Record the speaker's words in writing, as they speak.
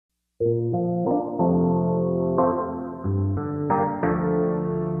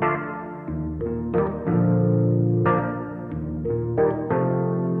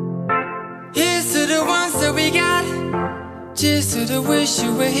Cheers to the wish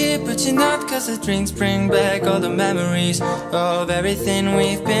you were here, but you're not, 'cause the drinks bring back all the memories of everything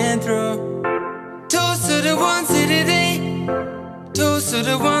we've been through. Toast to the ones here today, toast to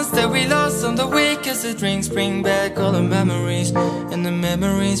the ones that we lost on the way, 'cause the drinks bring back all the memories, and the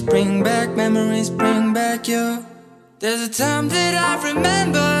memories bring back you. There's a time that I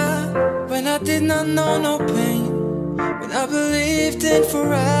remember when I did not know no pain, when I believed in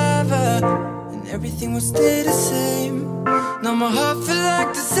forever and everything would stay the same. Now my heart feel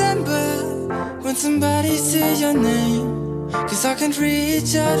like December when somebody says your name, 'cause I can't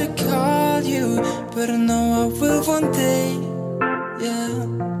reach out to call you, but I know I will one day. Yeah.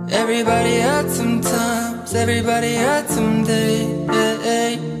 Everybody hurts sometimes, everybody hurts someday,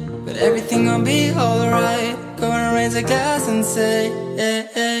 yeah. But everything gon' be alright. Go and raise a glass and say,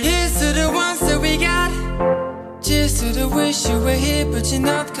 here's to the ones that we got. Cheers to the wish you were here, but you're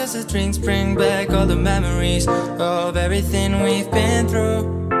not, 'cause the drinks bring back all the memories of everything we've been through.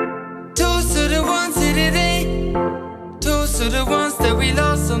 Toast to the ones here today, toast to the ones that we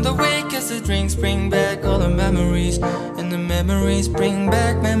lost on the way, 'cause the drinks bring back all the memories, and the memories bring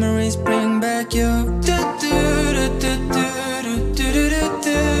back you. Memories bring back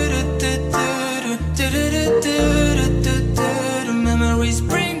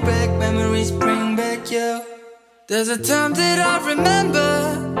you. There's a time that I remember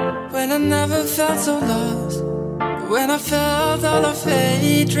when I never felt so lost, when I felt all of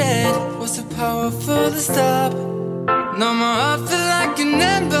hatred was too powerful to stop. No more I feel like an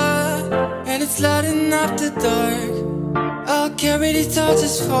ember, and it's lighting up the dark. I'll carry these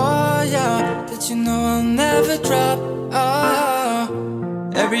torches for ya, that you know I'll never drop. Oh,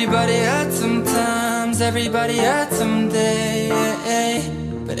 everybody hurts sometimes, everybody hurts someday,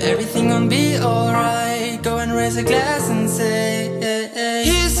 but everything gon' be alright. Go and raise a glass and say,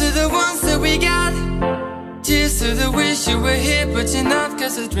 here's to the ones that we got. Cheers to the wish you were here, but you're not,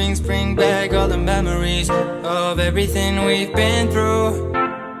 'cause the drinks bring back all the memories of everything we've been through.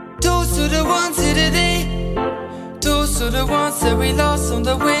 Toast to the ones here today, toast to the ones that we lost on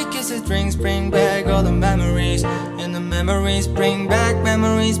the way, 'cause the drinks bring back all the memories, and the memories bring back you.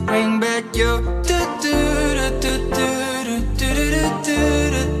 Memories bring back you.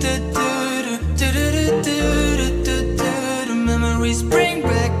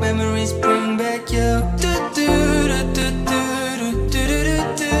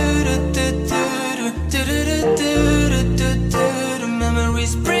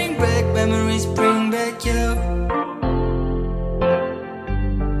 Memories bring back you.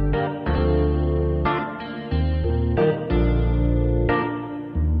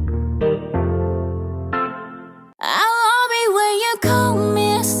 I love it when you call me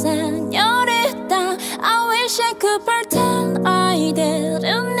señorita. I wish I could pretend I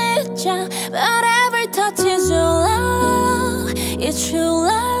didn't need ya, but every touch is your love. It's true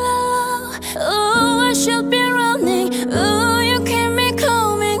love. Ooh, I should be running. Ooh, you keep me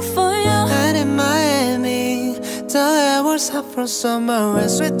coming for you. And in Miami, the air was hot from summer, a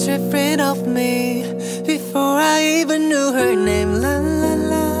sweet dripping of me before I even knew her name. La la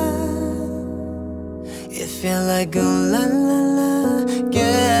la. It felt like ooh la la la,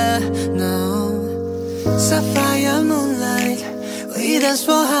 yeah, no. Sapphire moonlight, we danced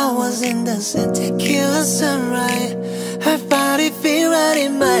for hours in the sun, tequila sunrise. Her body feel right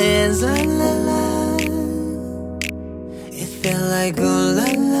in my hands, la la la. It felt like ooh la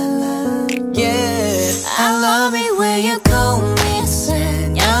la la, yeah. I love it when you call me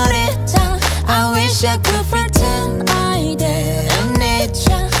señorita. I wish I could pretend I didn't need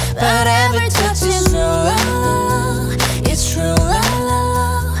ya, but every touch is your love. It's true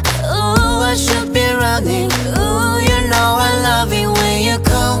love. Ooh, I should be running. Ooh, you know I love it when you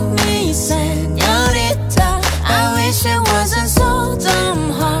call me señorita. I wish it wasn't so damn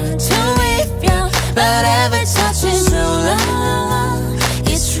hard to leave ya, but every touch is true love.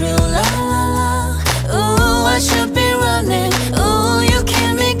 It's true love. Ooh, I should be running. Ooh, you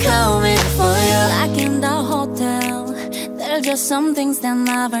keep me coming for you. Like in the hotel, there's just some things that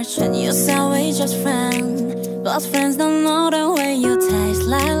never change. You say we just friends, but friends don't know the way you taste.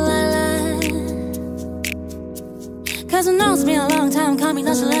 La la la. 'Cause I know it's been a long time coming,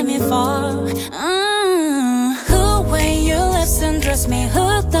 don't you let me fall. Who when you listen, dress me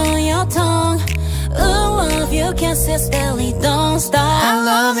hooked on your tongue. Ooh, love you can't sit still, it don't stop. I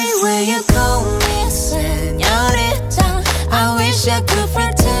love it when you call me señorita. I wish I could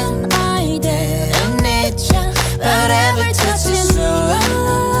pretend I didn't need ya, but every touch is true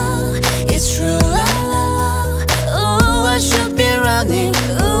love. It's true love. Ooh, I should be running.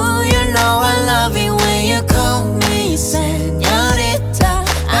 Ooh, you know I love it when you call me señorita.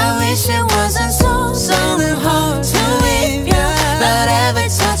 I wish it wasn't so hard to leave ya.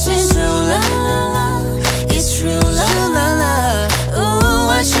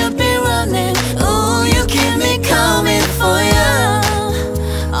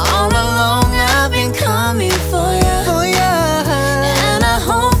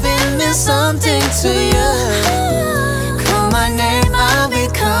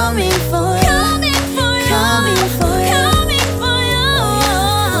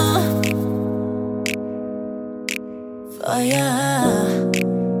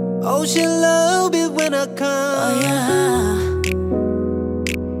 Oh, she love it when I come. Oh yeah.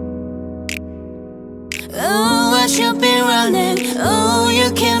 Oh, I should be running. Oh,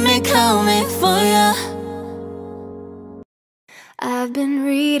 you keep me coming for ya. I've been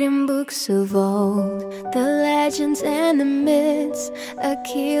reading books of old, the legends and the myths,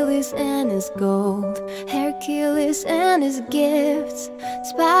 Achilles and his gold, Hercules and his gifts,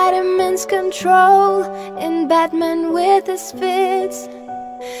 Spider-Man's control, and Batman with his fits.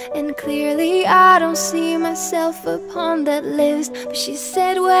 And clearly I don't see myself upon that list. But she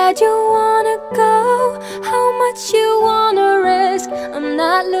said, where'd you wanna go? How much you wanna risk? I'm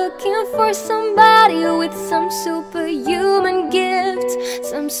not looking for somebody with some superhuman gift,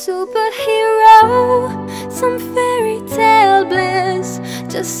 some superhero, some fairy tale bliss.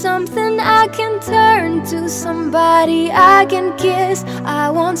 Just something I can turn to, somebody I can kiss. I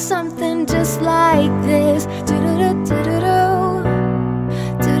want something just like this. Do-do-do-do-do-do.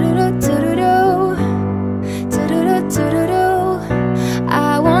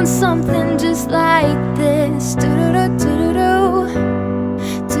 I want something just like this.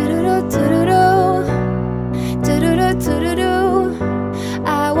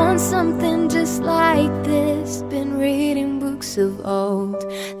 I want something just like this. Been reading books of old,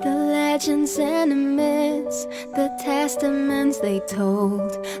 the legends and the myths, the testaments they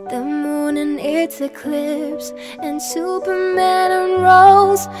told, the moon and its eclipse, and Superman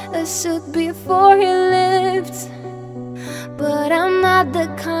unrolls a suit before he lived. But I'm not the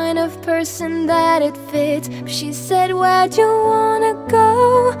kind of person that it fits. But she said, where'd you wanna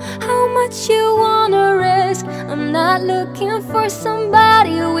go? How much you wanna risk? I'm not looking for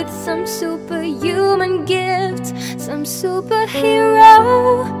somebody with some superhuman gift, some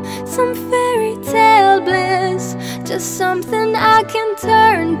superhero, some fairy tale bliss. Just something I can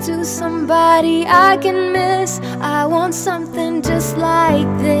turn to, somebody I can miss. I want something just like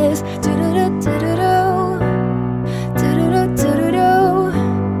this. Do-do-do-do-do-do.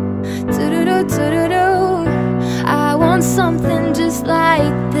 I want something just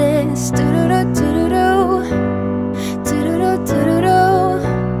like this.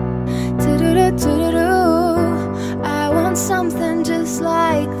 I want something just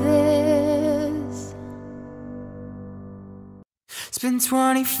like this. It's been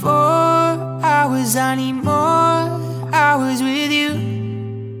 24 hours, I need more hours with you.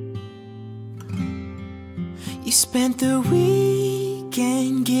 You spent the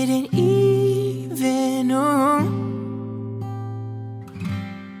weekend getting even, oh.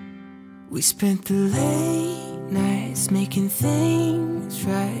 We spent the late nights making things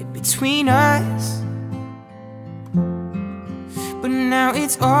right between us. But now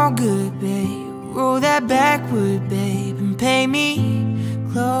it's all good, babe. Roll that backward, babe, and pay me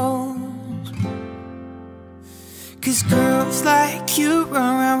close. Cause girls like you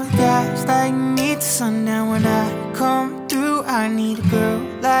run around with guys like me till sundown. When I come through, I need a girl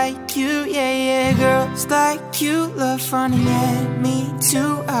like you, yeah, yeah. Girls like you love running at me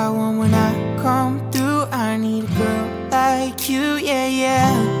too. I want when I come through, I need a girl like you, yeah,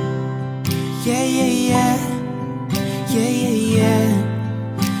 yeah. Yeah, yeah, yeah. Yeah, yeah, yeah.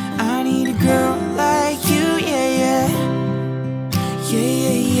 I need a girl like you, yeah, yeah. Yeah,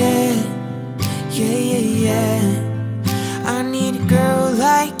 yeah, yeah. Yeah, yeah, yeah. I need a girl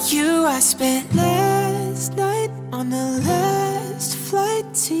like you. I spent last night on the last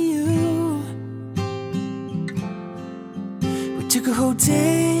flight to you. We took a whole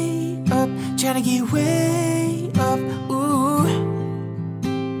day up, trying to get way up, ooh.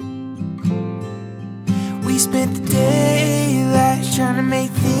 We spent the daylight trying to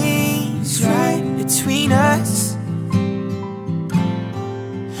make things right between us.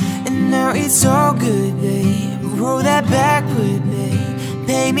 And now it's all good, babe. Roll that backward, babe.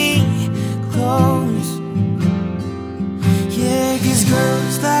 Pay me close. Yeah, cause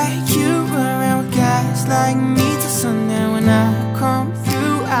girls like you run around with guys like me till sundown. When I come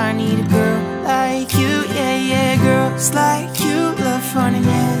through, I need a girl like you, yeah, yeah. Girls like you love running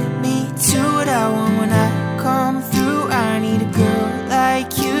at me too. What I want when I come through, I need a girl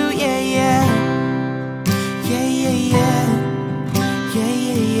like you, yeah, yeah. Yeah, yeah, yeah. Yeah,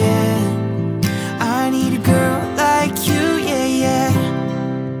 yeah, yeah. I need a girl like you, yeah, yeah.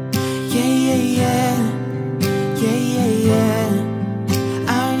 Yeah, yeah, yeah. Yeah, yeah, yeah.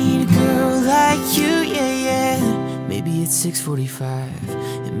 I need a girl like you, yeah, yeah. Maybe it's 6:45,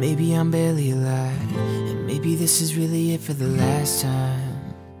 and maybe I'm barely alive, and maybe this is really it for the last time.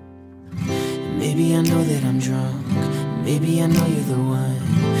 And maybe I know that I'm drunk, maybe I know you're the one.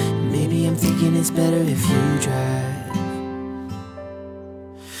 Maybe I'm thinking it's better if you drive.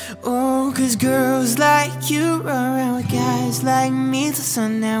 Oh, 'Cause girls like you run around with guys like me till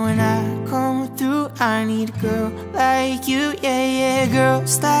sundown. When I come through, I need a girl like you, yeah, yeah.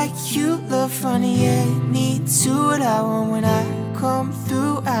 Girls like you look funny, yeah, need to what I want. When I come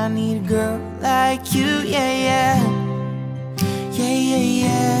through, I need a girl like you, yeah, yeah. Yeah, yeah,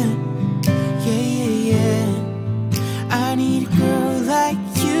 yeah. Yeah, yeah, yeah. I need a girl like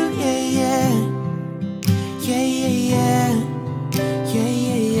you, yeah, yeah. Yeah, yeah, yeah. Yeah,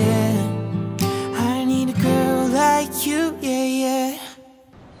 yeah, yeah. I need a girl like you, yeah, yeah.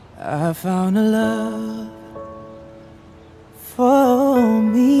 I found a love for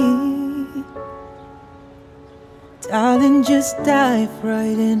me. Darling, just dive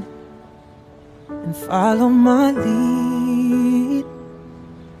right in and follow my lead.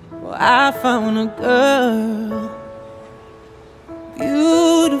 Well, I found a girl,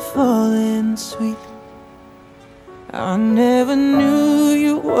 beautiful and sweet. I never knew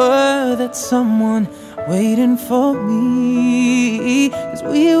you were that someone waiting for me. 'Cause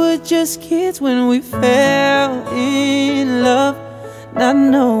we were just kids when we fell in love, not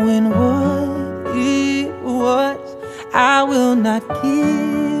knowing what it was. I will not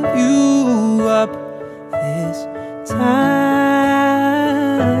give you up this time,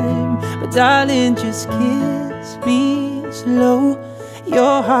 but darling, just kiss me slow.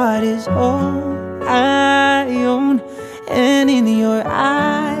 Your heart is all I own, and in your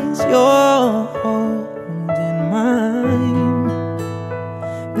eyes you're holding mine.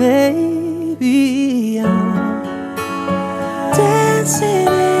 Baby, I'm dancing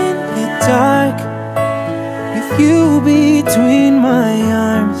in the dark with you between my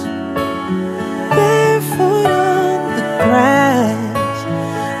arms, barefoot on the grass,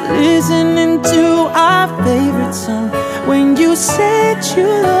 listening to our favorite song. When you said you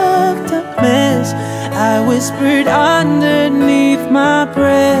looked a mess, I whispered underneath my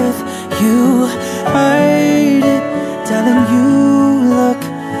breath. You heard it, telling you look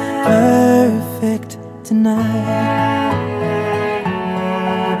perfect tonight.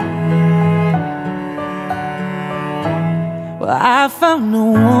 Well, I found a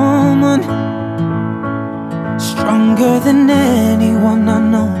woman stronger than anyone I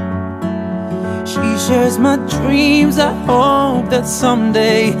know. She shares my dreams. I hope that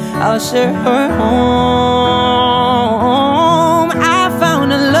someday I'll share her home. I found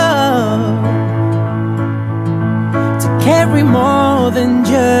a love to carry more than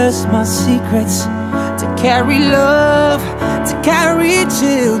just my secrets, to carry love, to carry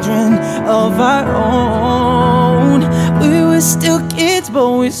children of our own. We were still kids, but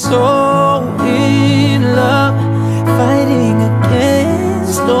we're so in love, fighting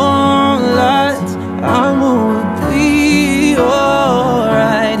against all odds. I'm gonna be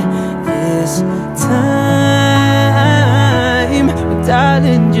alright this time. But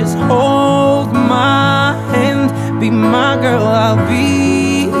darling, just hold my hand, be my girl, I'll be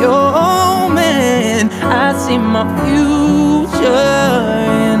your man. I see my future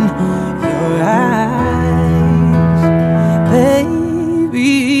in your eyes.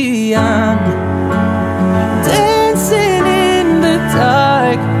 Baby, I'm dancing in the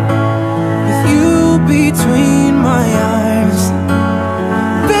dark between my arms,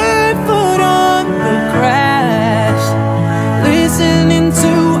 barefoot on the grass, listening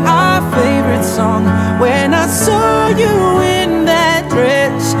to our favorite song. When I saw you in that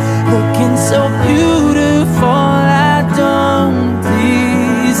dress, looking so beautiful, I don't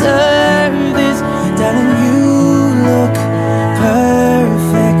deserve this. Darling, you look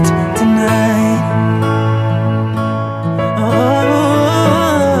perfect tonight.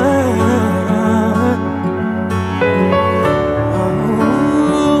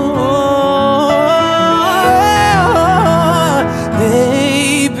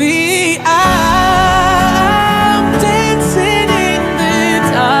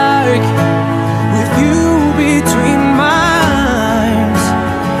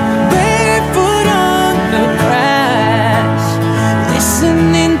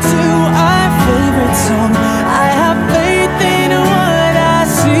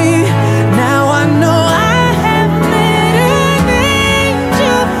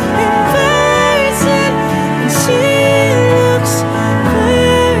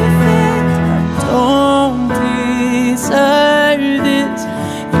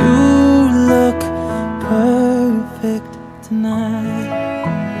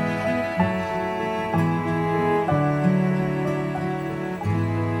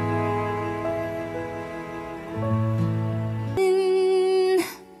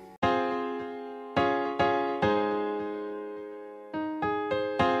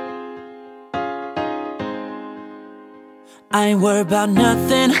 I ain't worried about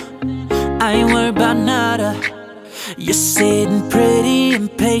nothing. I ain't worried about nada. You're sitting pretty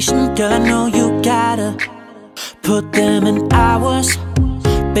impatient, girl, I know you gotta put them in hours,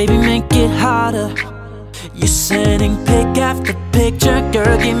 baby, make it harder. You're sending pic after picture,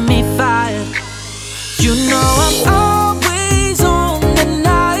 girl, get me fired. You know I'm always on the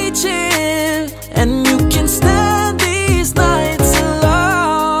night shift, and you can stand these nights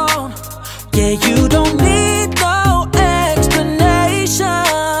alone. Yeah, you don't need no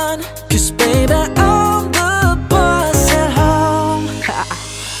explanation, 'cause baby, I'm the boss at home.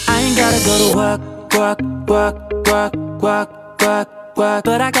 I ain't gotta go to work, work, work, work, work, work, work,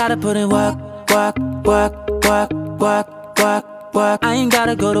 but I gotta put in work, work, work, work, work, work, work. I ain't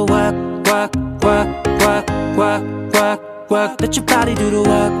gotta go to work, work, work, work, work, work, work. Let your body do the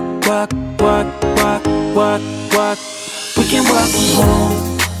work, work, work, work, work, work. We can work from home,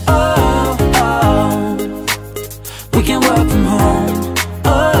 oh, oh. We can work from home,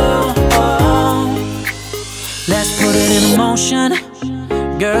 oh, oh. Let's put it in motion,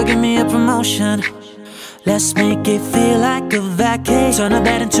 girl, give me a promotion. Let's make it feel like a vacation, turn a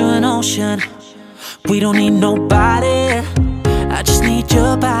bed into an ocean. We don't need nobody, I just need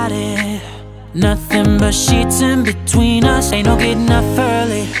your body. Nothing but sheets in between us, ain't no getting up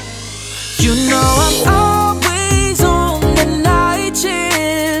early. You know I'm always on the night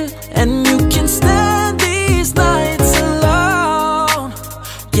shift, and you can stand these nights alone.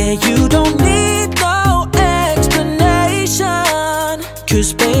 Yeah, you don't need no explanation,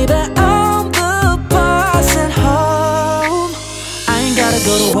 'cause baby, I'm the boss at home. I ain't gotta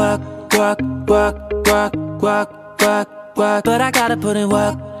go to work, work, work, work, work, work, work, but I gotta put in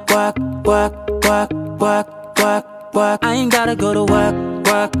work, work, work, work, work, work, work. I ain't gotta go to work,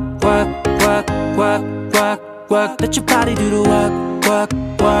 work, work, work, work, work, work. Let your body do the work, work,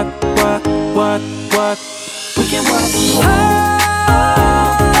 work, work, work, work. We can work from home.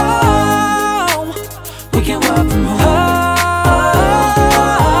 We can work from home.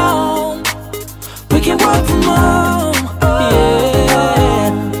 We can work from home. Yeah.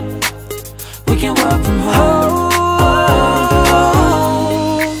 We can work from home.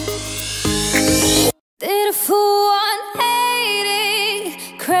 Did a full 180,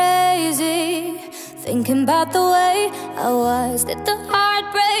 crazy, thinking about the way I was. Did the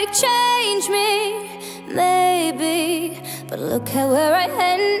heartbreak change me? Maybe, but look at where I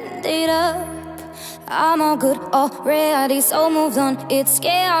ended up. I'm all good already, so moved on. It's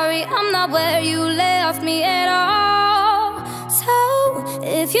scary, I'm not where you left me at all. So,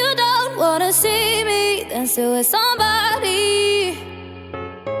 if you don't wanna see me, then still with somebody.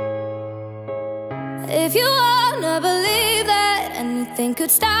 If you wanna believe that anything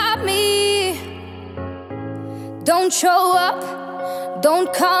could stop me, don't show up, don't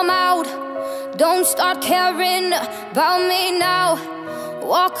come out, don't start caring about me now.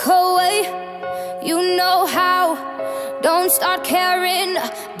 Walk away, you know how. Don't start caring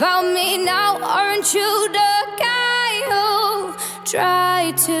about me now. Aren't you the guy who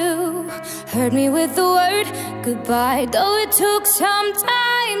tried to hurt me with the word goodbye? Though it took some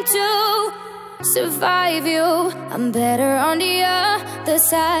time to survive you, I'm better on the other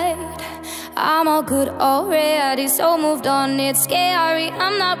side. I'm all good already, so moved on. It's scary,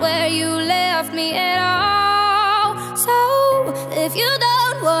 I'm not where you left me at all. So, if you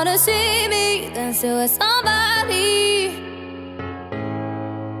don't wanna see me, then still with somebody.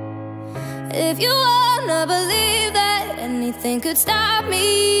 If you wanna believe that anything could stop me,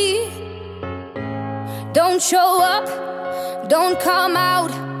 don't show up, don't come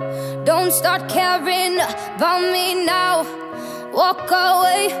out, don't start caring about me now. Walk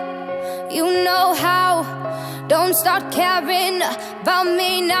away, you know how. Don't start caring about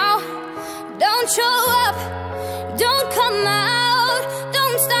me now. Don't show up, don't come out,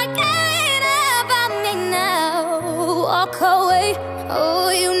 don't start caring about me now. Walk away, oh,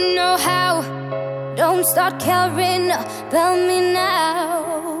 you know how. Don't start caring about me now.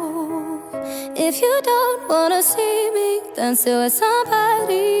 If you don't wanna see me, then still with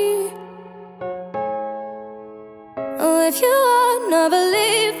somebody. Oh, if you wanna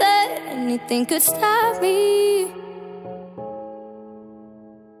believe that anything could stop me.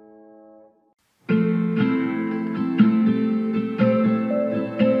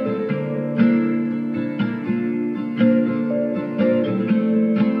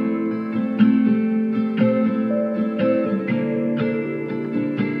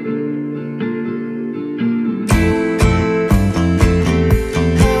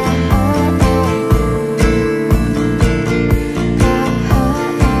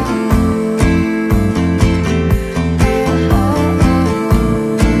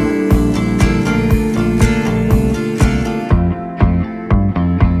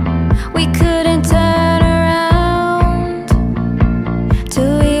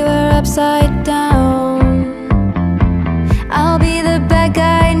 upside down. I'll be the bad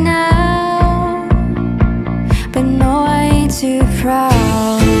guy now, but no, I ain't too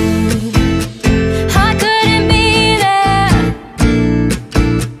proud. I couldn't be there,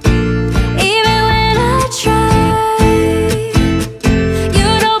 even when I tried. You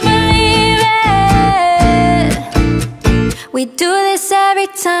don't believe it, we do this every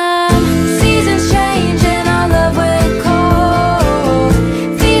time. Seasons change and our love will cold.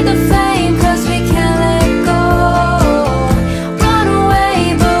 Feed the flame cause we can't let go. Run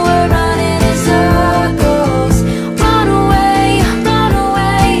away but we're running in circles. Run away, I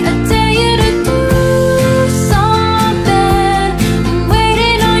dare you to do something. I'm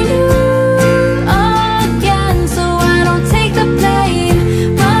waiting on you again, so I don't take the blame.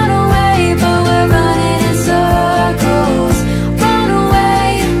 Run away but we're running in circles. Run away,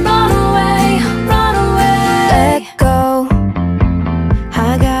 run away, run away. Let go,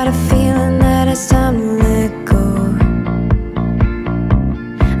 I got a feeling that it's time to let go.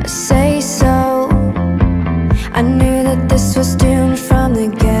 I say so, I knew that this was doomed from the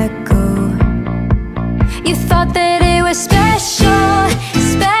get-go. You thought that it was special,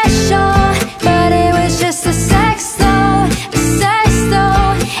 special, but it was just a sex though,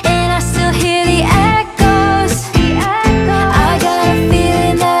 and I still hear the echoes. I got a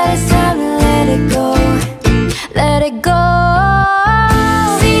feeling that it's time to let it go, let it go.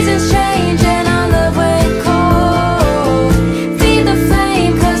 Seasons change and our love went cold. Feed the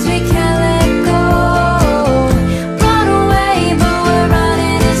flame cause we can't let go. Run away but we're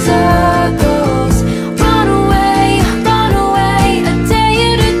running in circles. Run away, I dare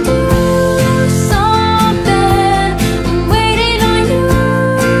you to do something. I'm waiting on you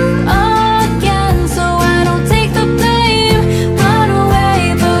again, so I don't take the blame. Run away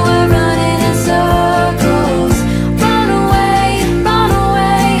but we're running in circles. Run away, run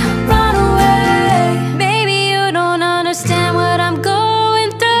away, run away. Maybe you don't understand what I'm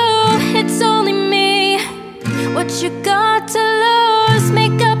going through. It's only me. What you got to lose?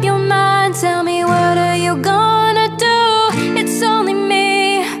 Make up your mind. Tell me, what are you gonna do? It's only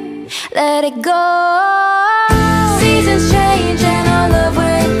me. Let it go. Seasons change and our love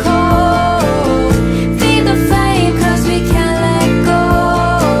went cold. Feed the flame cause we can't let go.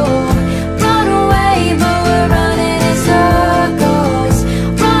 Run away but we're running in circles.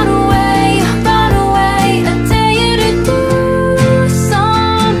 Run away, I dare you to do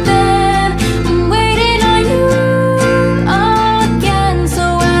something. I'm waiting on you again, so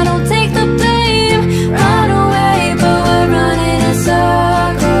I don't take the blame. Run away but we're running in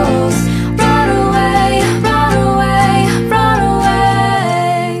circles. Run away, run away, run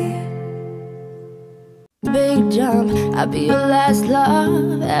away. Big jump, I'll be your last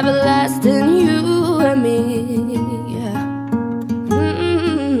love, everlasting, you and me, yeah.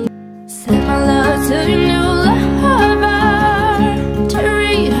 Send my love to your new lover, to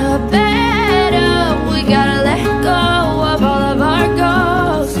read her better. We gotta let go of all of our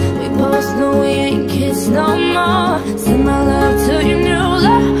goals. We both know we ain't kids no more. Send my love to your new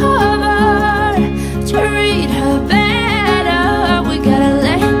lover, to read her better. We gotta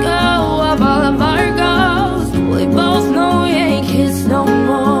let go of all of our goals. We both know we ain't kids no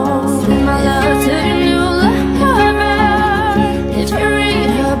more. Send my love to your new lover, to read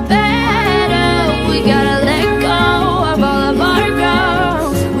her better. We gotta let go of all of our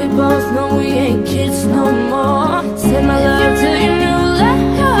goals. We both know we ain't kids no more. Send my love to your new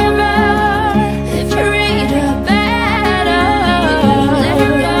lover, to read her better. We gotta let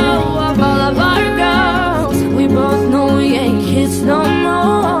go of all of our goals. We both know we ain't kids no more.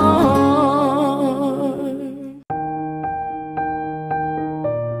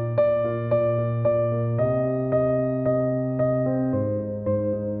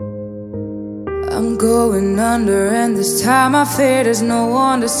 I'm going under, and this time I fear there's no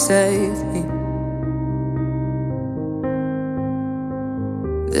one to save me.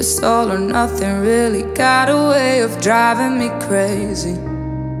 This all or nothing really got a way of driving me crazy.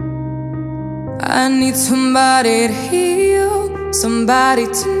 I need somebody to heal, somebody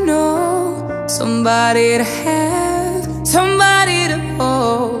to know, somebody to have, somebody to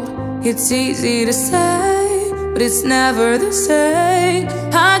hold. It's easy to say, but it's never the same.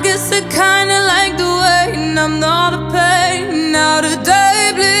 I guess I kinda like the way numb all the pain. Now the day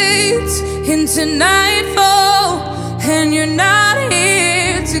bleeds into nightfall, and you're not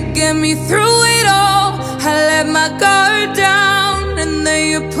here to get me through it all. I let my guard down, and then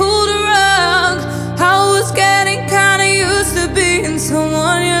you pulled a rug. I was getting kinda used to being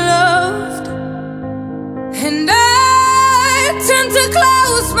someone you loved, and I tend to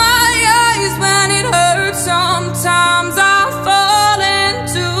close my eyes when it hurts. Sometimes I fall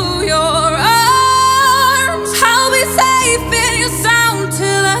into your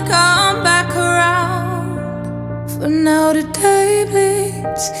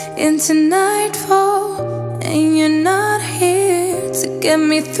into nightfall, and you're not here to get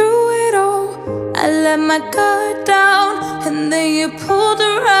me through it all. I let my guard down, and then you pulled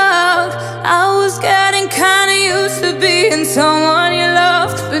the rug. I was getting kinda used to being someone you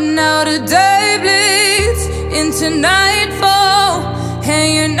loved, but now the day bleeds into nightfall, and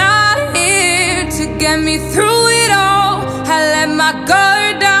you're not here to get me through it all. I let my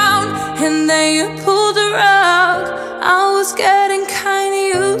guard down, and then you pulled the rug. I was getting kinda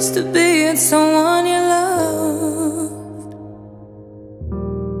used to being someone you loved.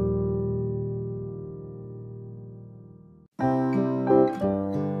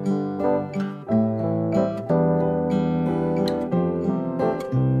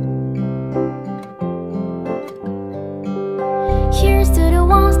 Here's to the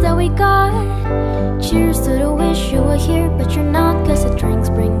ones that we got. Cheers to the wish you were here, but you're not. 'Cause the drinks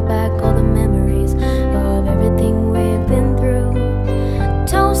bring back all the memories of everything we've been through.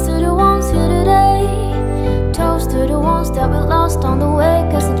 Toast to the ones here today. Toast to the ones that we lost on the way.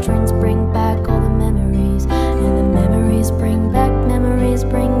 'Cause the drinks bring back all the memories, and the memories bring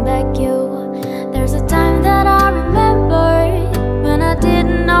back you. There's a time that I remember when I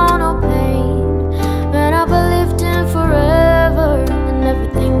didn't know no pain, when I believed in forever and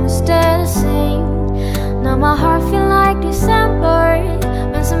everything would stay the same. Now my heart feel like December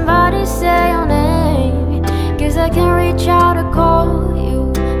when somebody say your name. 'Cause I can't reach out to call you,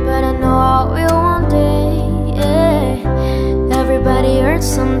 but I know I will one day, yeah. Everybody hurts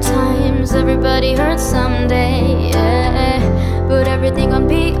sometimes, everybody hurts someday, yeah. But everything gon'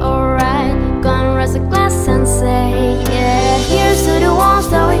 be alright. Gonna raise a glass and say, yeah. Here's to the ones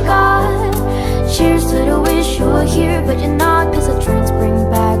that we got. Cheers to the wish you were here, but you're not. 'Cause the drinks bring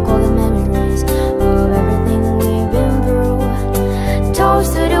back all the memories of everything we've been through. Toast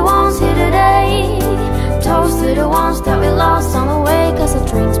to the ones here today. Toast to the ones that we lost on the way. 'Cause the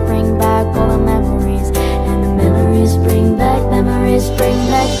drinks bring back all the memories, and the memories bring back you. Memories bring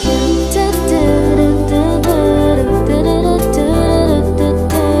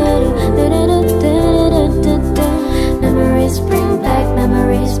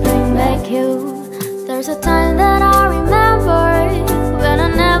back you. There's a time that I remember when I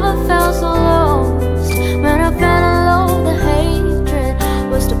never felt so lost. When I felt alone, the hatred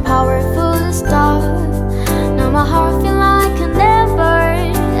was too powerful to stop. Now my heart feel like a never,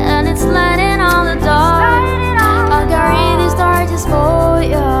 and it's lighting on the dark. I'll carry these torches for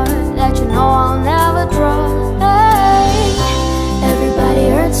you, that you know I'll never drop. Hey, everybody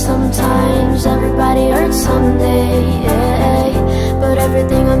hurts sometimes, everybody hurts someday, yeah. But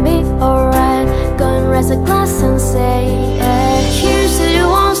everything will be alright. Go and raise a glass and say, yeah. Here's to the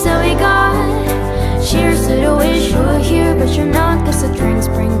ones that we got. Cheers to the wish you were here, but you're not. 'Cause the drinks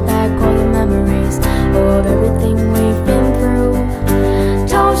bring back all the memories of everything we've been through.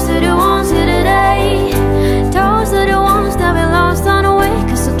 Toast to the ones here today. Toast to the ones that we lost on the way.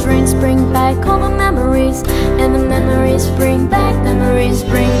 'Cause the drinks bring back all the memories, and the memories bring back you.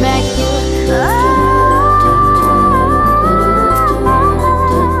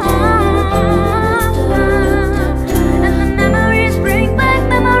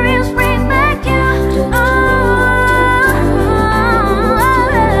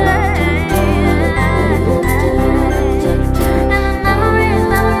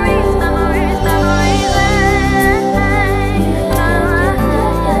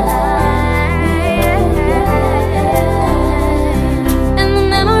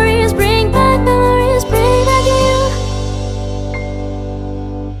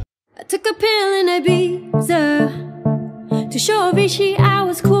 I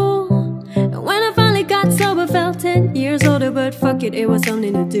was cool, and when I finally got sober, felt 10 years older. But fuck it, it was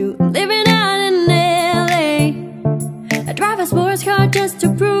something to do. Living out in LA, I drive a sports car just to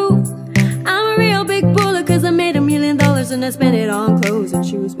prove I'm a real big baller. 'Cause I made $1 million and I spent it on clothes and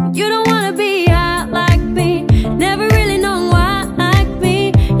shoes. But you don't wanna be hot like me, never really known why like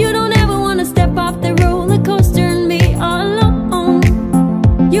me. You don't ever wanna step off the roller coaster and be all alone.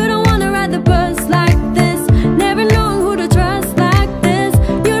 You don't wanna ride the bus like this, never knowing who to trust like this.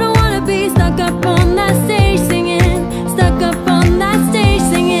 You don't wanna be stuck up on that stage singing, stuck up on that stage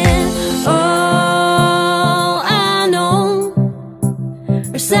singing. All I know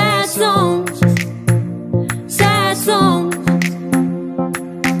are sad songs, sad songs.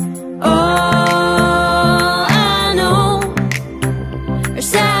 All I know are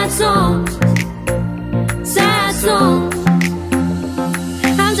sad songs, sad songs.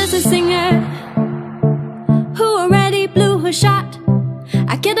 I'm just a singer who already blew her shot.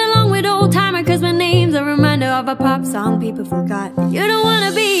 I get along with old timer 'cause my name's a reminder of a pop song people forgot. You don't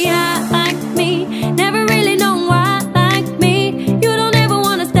wanna be hot like me, never really known why like me. You don't ever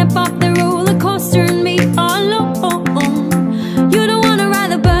wanna step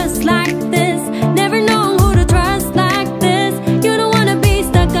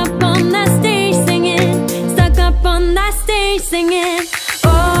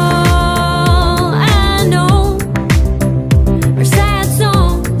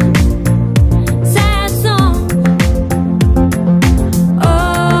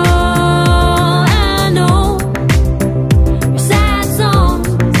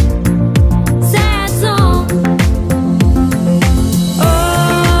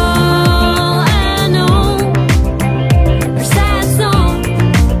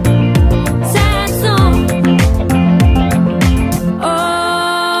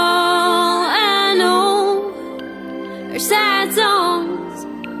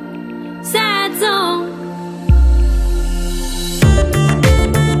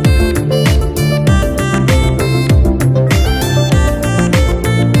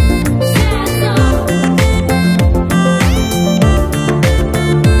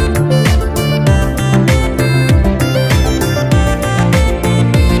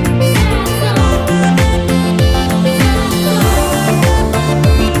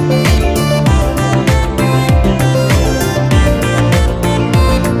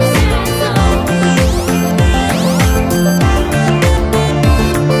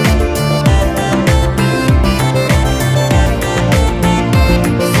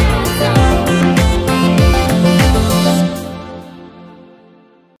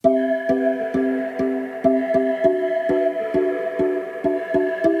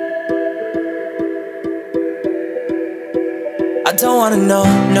don't wanna know,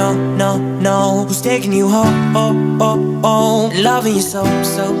 no, no, no, who's taking you home, oh, oh, oh, loving you so,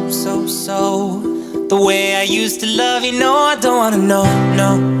 so, so, so, the way I used to love you. No, I don't wanna know,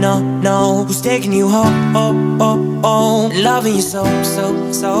 no, no, no, who's taking you home, oh, oh, oh, loving you so,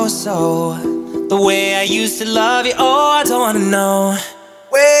 so, so, so, the way I used to love you. Oh, I don't wanna know.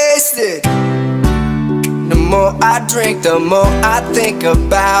 Wasted. The more I drink, the more I think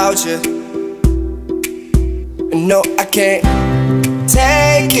about you. No, I can't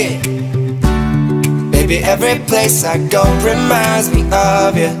take it. Baby, every place I go reminds me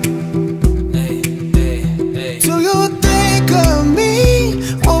of you. Do you think of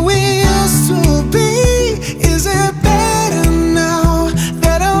me, what we used to be? Is it better now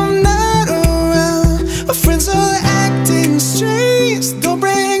that I'm not around? My friends are acting strange, don't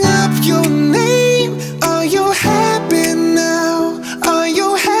bring up your name. Are you happy now? Are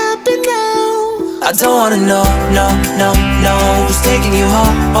you happy now? I don't wanna know, no, no, no, who's taking you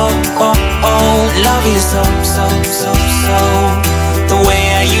home, oh, oh, oh, loving you so, so, so, so, the way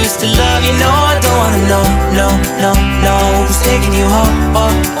I used to love you. No, I don't wanna know, no, no, no, who's taking you home,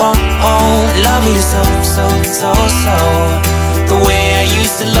 oh, oh, oh, loving you so, so, so, so, the way I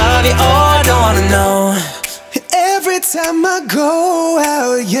used to love you. Oh, I don't wanna know. Every time I go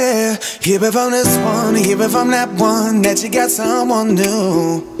out, yeah, hear it from this one, hear it from that one, that you got someone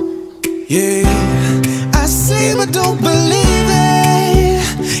new. Yeah, I see but don't believe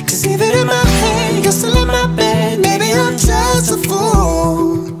it, 'cause even in my head, you're still in my bed. Maybe I'm just a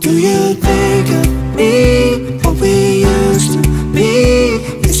fool. Do you think of me, what we used to be?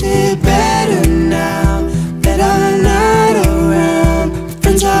 Is it better now that I'm not around?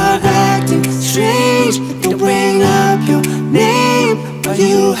 Friends are acting strange, don't bring up your name. Are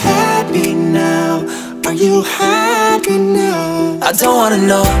you happy now? Are you happy now? I don't wanna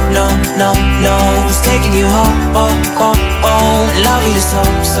know, no, no, no, who's taking you home, oh, oh, oh, loving you so,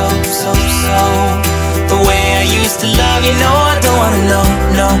 so, so, so, the way I used to love you. No, I don't wanna know,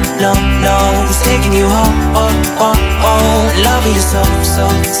 no, no, no, who's taking you home, oh, oh, oh, loving you so, so,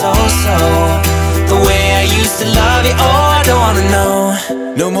 so, so, the way I used to love you. Oh, I don't wanna know.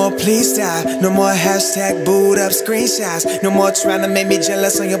 No more please stop, no more hashtag boot up screenshots. No more trying to make me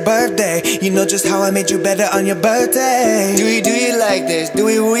jealous on your birthday. You know just how I made you better on your birthday. Do you like this? Do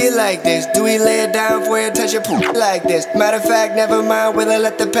we like this? Do we lay it down for you and touch your poop like this? Matter of fact, never mind, will I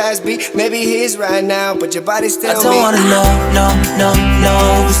let the past be? Maybe he's right now, but your body's still me. I don't wanna know, no, no, no,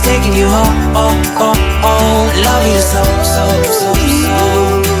 who's taking you home, oh, oh, oh, loving you so, so, so, so,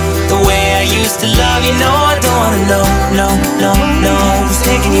 the way I used to love you. No, I don't wanna know, no, no, no, who's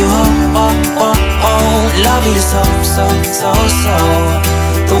taking you home, oh, oh, oh, loving you so, so, so, so,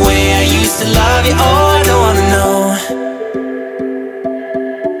 the way I used to love you. Oh, I don't wanna know.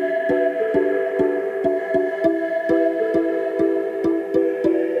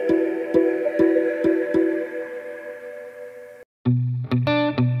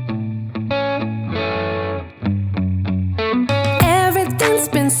 Everything's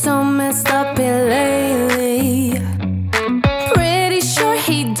been so messed up here lately. Pretty sure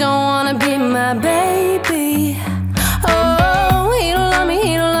he don't wanna be my baby. Oh, he don't love me,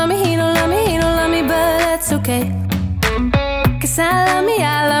 he don't love me, he don't love me, he don't love me, but that's okay. 'Cause I love me,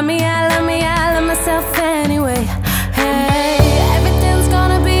 I love me, I love me, I love myself anyway. Hey, everything's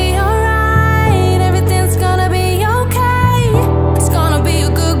gonna be alright, everything's gonna be okay. It's gonna be a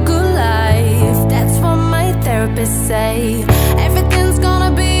good, good life. That's what my therapist say. Everything's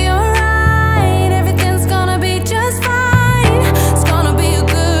gonna be alright, everything's gonna be just fine. It's gonna be a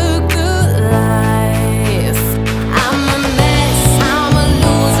good, good life. I'm a mess, I'm a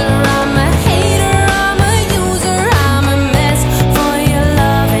loser, I'm a hater, I'm a user, I'm a mess for your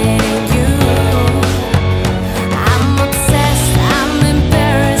loving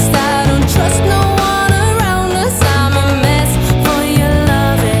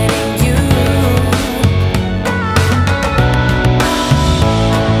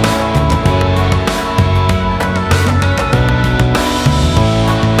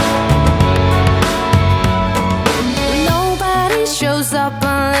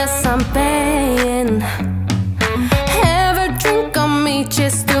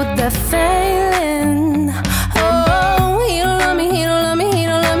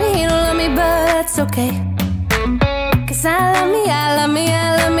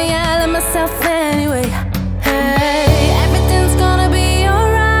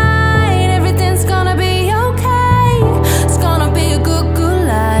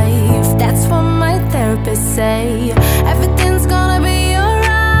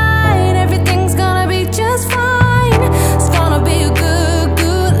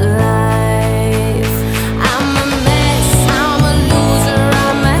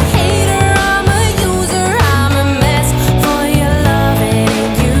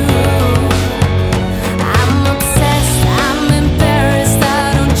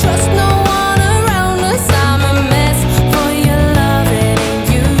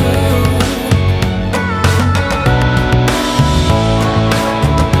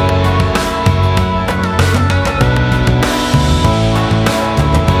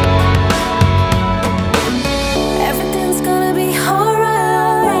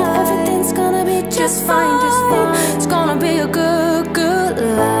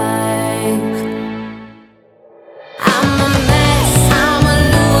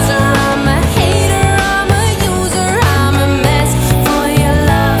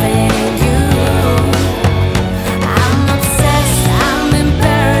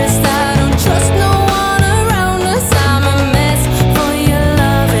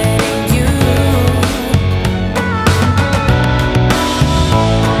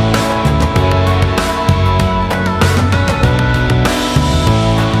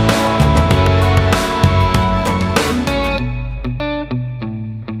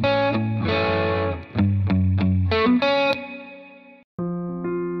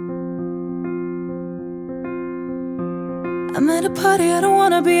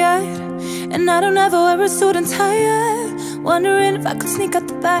yet, and I don't ever wear a suit and tie yet. Wondering if I could sneak out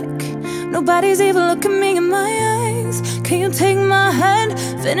the back. Nobody's even looking me in my eyes. Can you take my hand,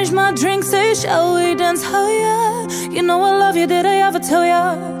 finish my drink, say shall we dance, oh yeah. You know I love you, did I ever tell ya?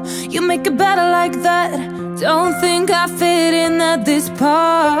 You make it better like that. Don't think I fit in at this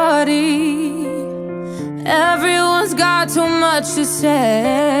party. Everyone's got too much to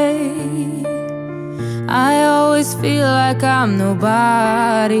say. I always feel like I'm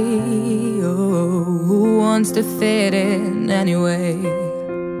nobody. Oh, who wants to fit in anyway?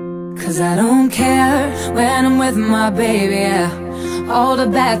 Cause I don't care when I'm with my baby, yeah. All the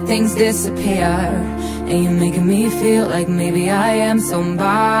bad things disappear, and you're making me feel like maybe I am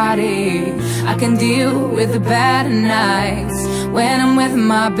somebody. I can deal with the bad nights when I'm with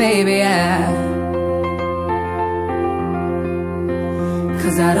my baby, yeah.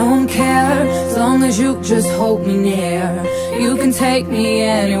 Cause I don't care, as long as you just hold me near. You can take me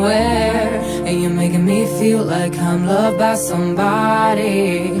anywhere, and you're making me feel like I'm loved by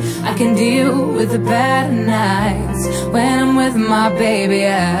somebody. I can deal with the bad nights when I'm with my baby,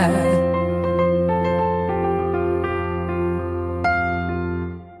 yeah.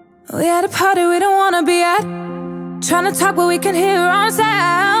 We at a party we don't wanna be at, trying to talk but we can hear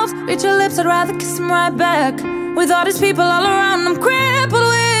ourselves. Reach your lips, I'd rather kiss them right back. With all these people all around, I'm crippled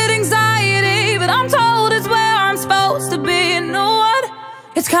with anxiety, but I'm told it's where I'm supposed to be. You know what?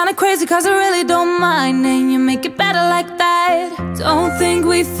 It's kinda crazy cause I really don't mind, and you make it better like that. Don't think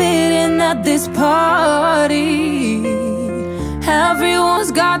we fit in at this party.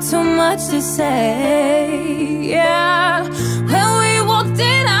 Everyone's got too much to say, yeah. When we walked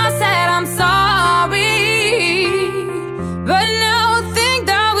in I said I'm sorry, but now I think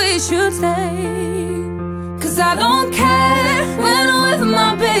that we should stay. Cause I don't care when I'm with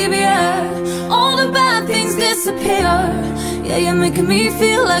my baby, yeah. All the bad things disappear. Yeah, you're making me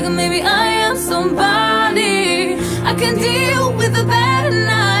feel like maybe I am somebody. I can deal with the bad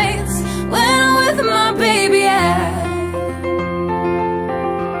nights when I'm with my baby, yeah.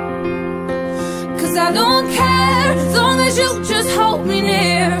 Cause I don't care, as long as you just hold me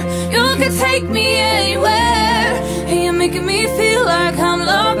near. You can take me anywhere, and you're making me feel like I'm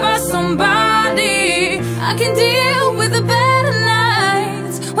loved by somebody. I can deal with the better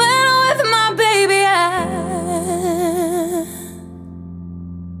nights when I'm with my baby, yeah.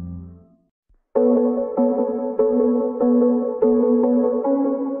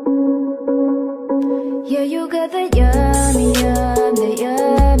 Yeah, you got the yummy, yum, the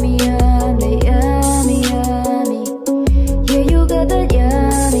yummy, yum, the yummy, yummy. Yeah, you got the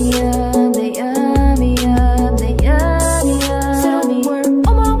yummy, yum, the yummy, yum, the yummy, yummy. So we're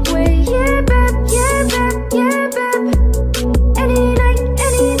on my way, yeah, babe, yeah, babe, yeah, babe. Any night,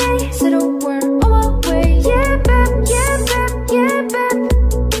 any day. So we're on my way, yeah, babe, yeah, babe, yeah, babe.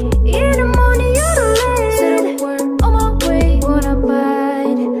 In the morning, you're the late. So we're on my way. Wanna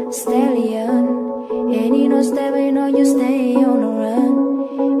bite stallion? And you know, stay, you know, you stay on the run.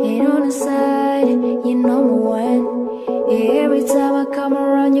 And on the side, you're number one. Every time I come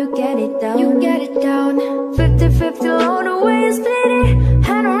around, you get it down. You get it down. 50-50 all the way, you split it.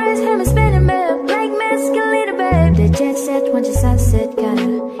 Hand on raise, hand spinning, babe. Like mescalina, babe. The jet set, once the sunset,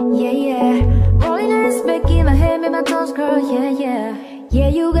 kinda, yeah, yeah. Rolling ass back in my head, make my toes curl, yeah, yeah. Yeah,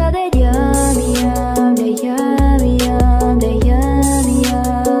 you got that yummy, yum, the yummy, yum, the yummy,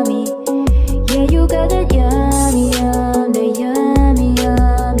 yummy. Yeah, you got that yummy, yum, the yummy,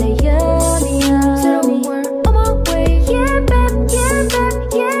 yum, the yummy, yummy. So we're on my way, yeah, babe, yeah, babe,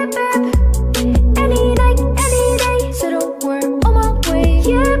 yeah, babe. Any night, any day. So we're on my way,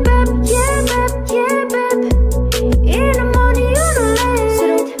 yeah, babe, yeah, babe, yeah, babe. In the morning, you're the late. So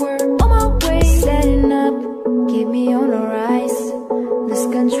we're on my way. Setting up, keep me on the rise. Lose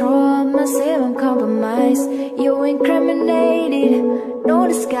control of myself, I'm compromised. You incriminated, no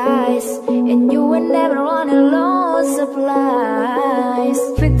disguise. And you were never on a low supplies.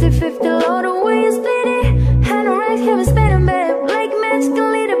 50-50 all the way, you split it. Hand on raise, have a spinning, babe. Like magical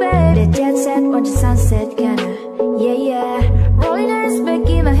little babe. The jet set, watch the sunset, kinda, yeah, yeah. Rolling ass back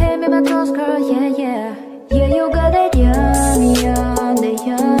in my head, make my toes curl, yeah, yeah. Yeah, you got that yummy, yum, the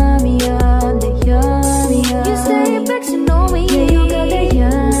yummy, yum, the yummy, yum. You say back to know me, yeah, you got that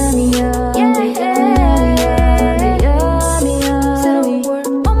yummy, yum, yeah, the yummy, yummy, yum. So we're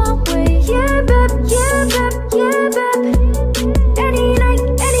on my way, yeah, babe, yeah, babe, yeah, babe. Any night,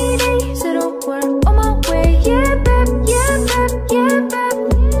 any day. So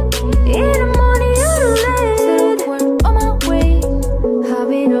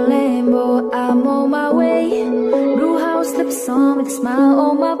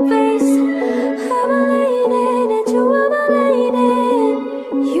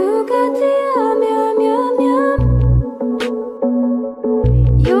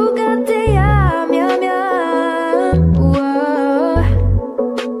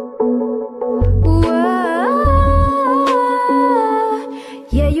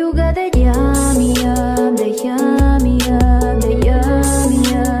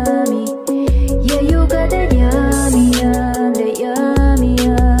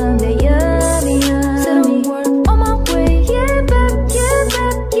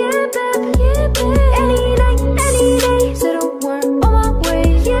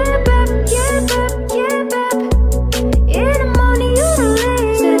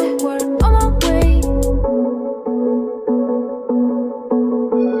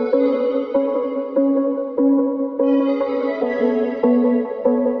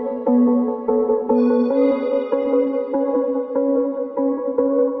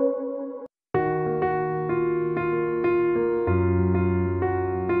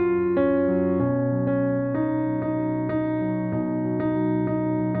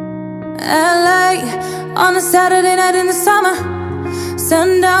On a Saturday night in the summer,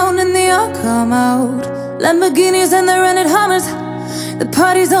 sundown and the all come out. Lamborghinis and the rented Hummers. The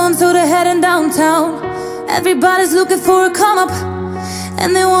party's on, so they're heading downtown. Everybody's looking for a come up,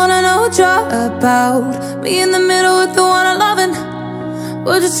 and they wanna know what you're about. Me in the middle with the one I'm loving.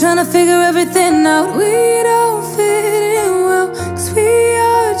 We're just trying to figure everything out. We don't fit in well, 'cause we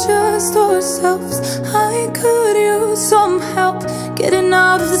are just ourselves. I could use some help getting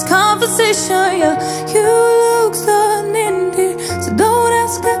out of this conversation. Yeah, you look stunning, dear, so don't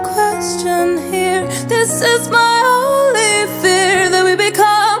ask that question here. This is my only fear, that we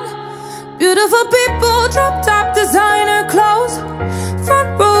become beautiful people, drop top designer clothes, front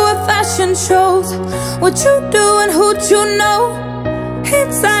row of fashion shows. What you do and who you know,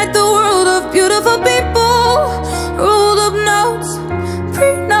 inside the world of beautiful people, rolled up notes,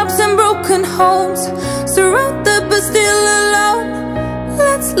 prenups and broken homes, surrounded but still alone.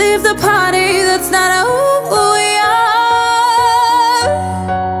 Let's leave the party, that's not who we are.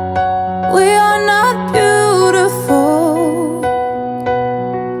 We are not beautiful.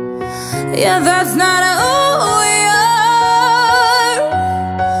 Yeah, that's not who we are.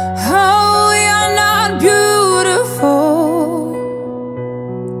 Oh, we are not beautiful.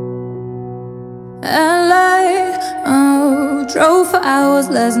 LA, oh, drove for hours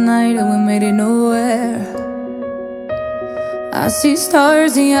last night and we made it nowhere. I see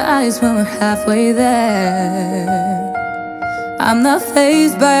stars in your eyes when we're halfway there. I'm not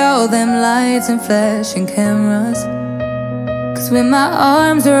fazed by all them lights and flashing cameras, 'cause with my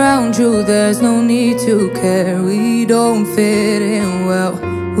arms around you there's no need to care. We don't fit in well,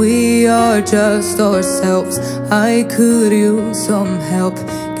 we are just ourselves. I could use some help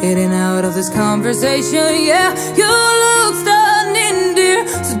getting out of this conversation. Yeah, you look stunning, dear,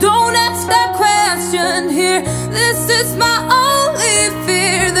 so don't ask that question here. This is my only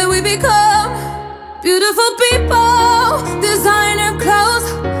fear, that we become beautiful people, designer clothes,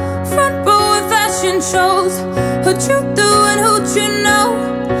 front row of fashion shows. What you do and who you know,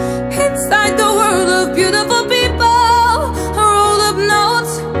 inside the world of beautiful people, roll up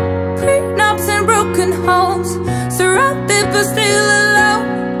notes, prenups and broken homes, surrounded but still alone.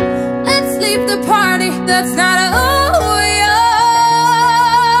 Let's leave the party, that's not who we are.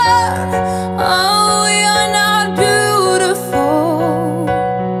 Oh, we are not beautiful.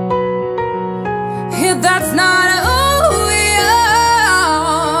 Yeah, that's not who we are.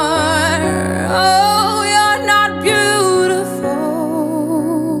 Oh, we are not beautiful.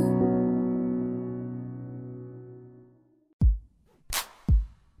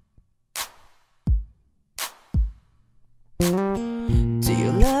 Do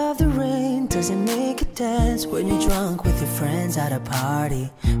you love the rain? Does it make you dance when you're drunk with your friends at a party?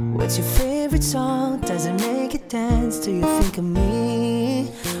 What's your favorite song? Does it make you dance? Do you think of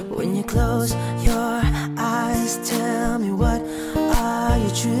me? When you close your eyes, tell me, what are you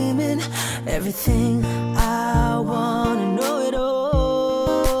dreaming? Everything, I wanna know it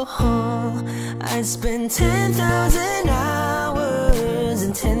all. I'd spend 10,000 hours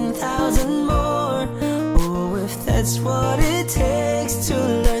and 10,000 more. Oh, if that's what it takes to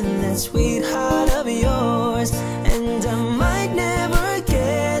learn that sweetheart of yours. And I might never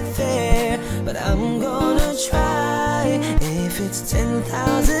get there, but I'm gonna try. If it's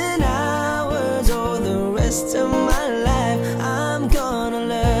 10,000 hours or the rest of my life, I'm gonna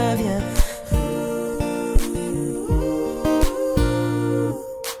love you.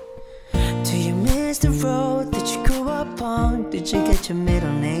 Do you miss the road that you grew up on? Did you get your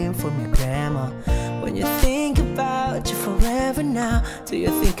middle name from your grandma? When you think about you forever now, do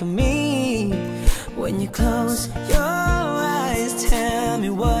you think of me? When you close your eyes, tell me,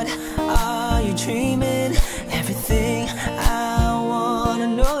 what are you dreaming? Everything, I wanna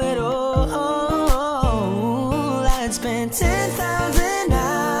know it all. I'd spend 10,000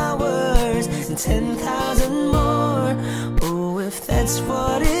 hours and 10,000 more. Oh, if that's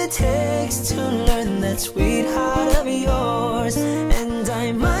what it takes to learn that sweetheart of yours. And I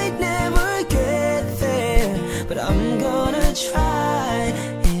might never get there, but I'm gonna try.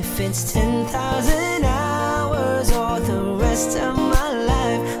 If it's 10,000 hours or the rest of my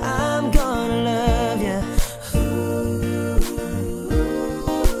life, I'm gonna love you.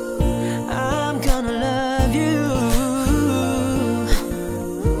 I'm gonna love you.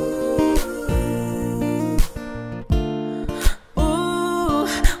 Ooh,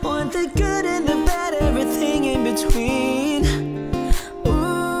 want the good and the bad, everything in between.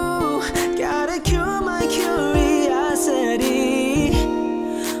 Ooh, gotta cure my curiosity.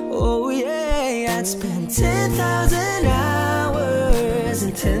 Oh yeah, I'd spend 10,000 hours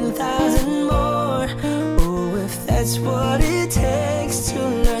and 10,000 more. Oh, if that's what it takes to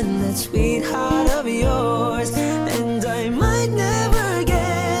learn that sweetheart of yours.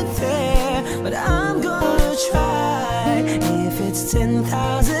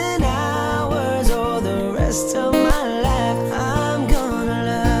 10,000 hours or the rest of my life, I'm gonna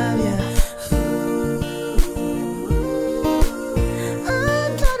love you.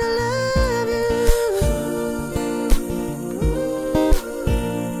 I'm gonna love you.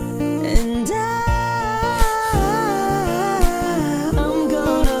 And I'm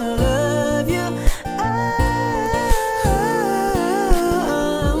gonna love you.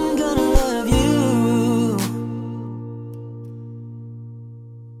 I'm gonna love you.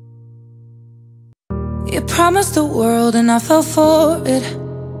 You promised the world and I fell for it.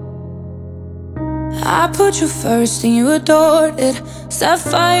 I put you first and you adored it. Set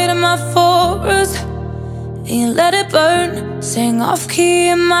fire to my forest and you let it burn. Sang off key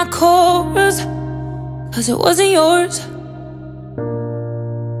in my chorus, cause it wasn't yours.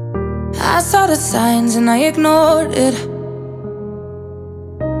 I saw the signs and I ignored it.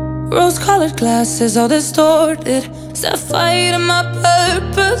 Rose-colored glasses all distorted. Set fire to my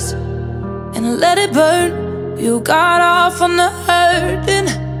purpose and I let it burn. You got off on the hurting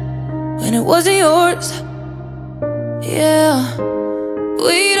when it wasn't yours. Yeah,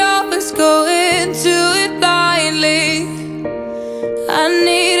 we'd always go into it blindly. I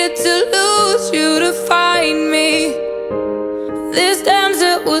needed to lose you to find me. This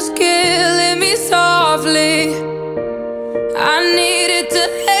dancer was killing me softly. I needed to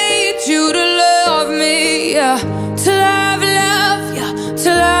hate you to love me, yeah. To love ya, to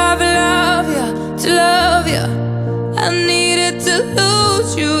love ya, to love ya. I needed to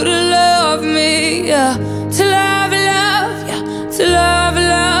lose you to love me, yeah. To love ya, to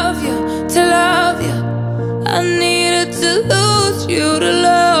love ya, to love ya. I needed to lose you to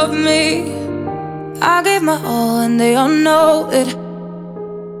love me. I gave my all and they all know it.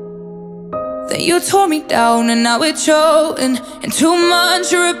 Then you tore me down and now it's showing. In 2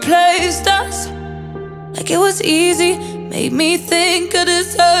 months you replaced us like it was easy. Made me think I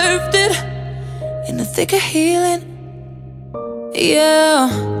deserved it. In the thick of healing, yeah.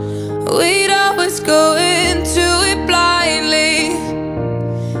 We'd always go into it blindly.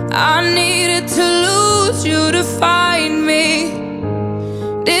 I needed to lose you to find me.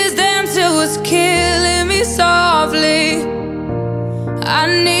 This dancer was killing me softly. I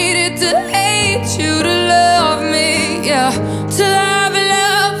needed to hate you to love me, yeah. To love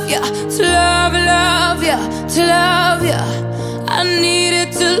ya, to love ya, to love ya. I needed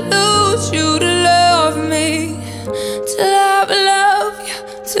to lose you to love me. To love ya,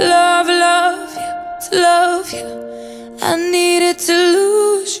 to love ya, to love ya. I needed to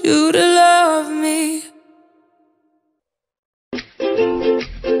lose you to love me.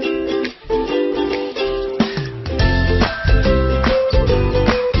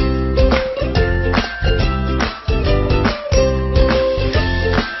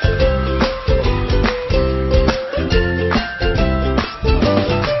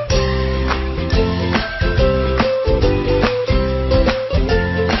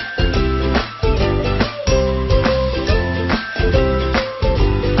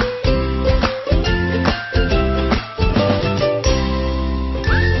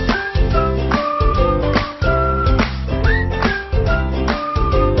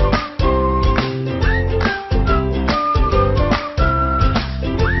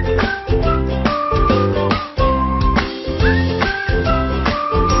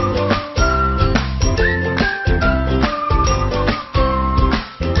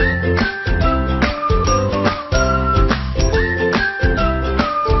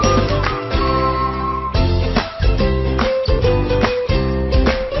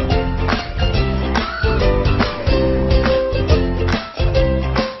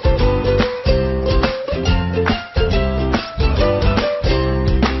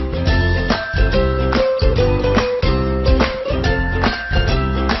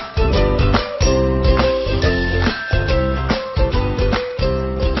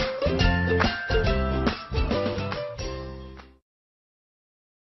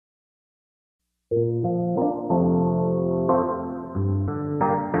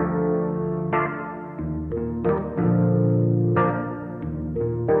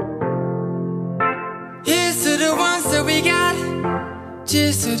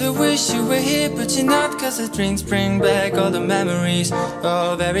 Cheers to the wish you were here, but you're not. Cause the drinks bring back all the memories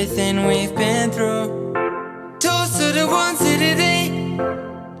of everything we've been through. Toast to the ones here today.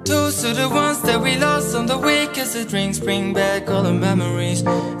 Toast to the ones that we lost on the way. Cause the drinks bring back all the memories,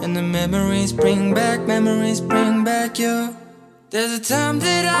 and the memories bring back you. There's a time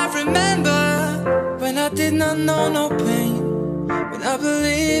that I remember when I did not know no pain, when I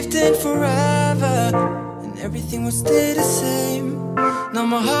believed in forever and everything would stay the same. Now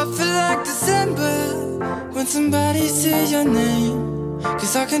my heart feel like December when somebody says your name.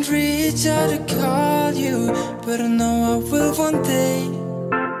 'cause I can't reach out to call you, but I know I will one day.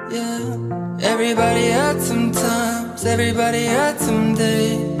 Yeah. Everybody hurts sometimes, everybody hurts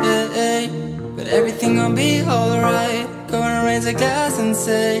someday. Yeah. But everything gon' be alright. Go and raise a glass and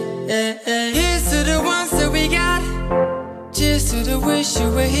say, here's to the ones that we got. Cheers to the wish you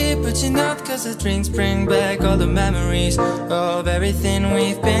were here but you're not, 'cause the drinks bring back all the memories of everything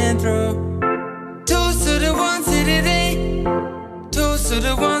we've been through. Toast to the ones here today, toast to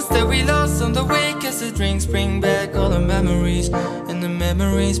the ones that we lost on the way, 'cause the drinks bring back all the memories, and the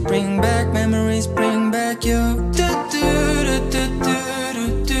memories bring back you. Memories bring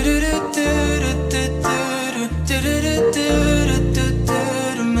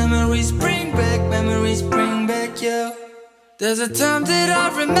back you. There's a time that I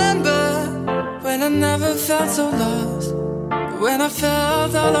remember when I never felt so lost, when I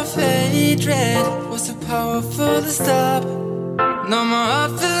felt all of hatred was too powerful to stop. No more I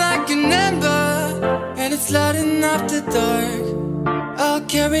feel like an ember, and it's lighting up the dark. I'll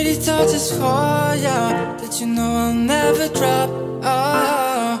carry these torches for ya, that you know I'll never drop.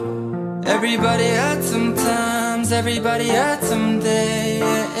 Oh, everybody hurts sometimes, everybody hurts someday.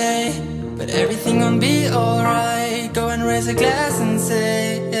 But everything gon' be alright. Go and raise a glass and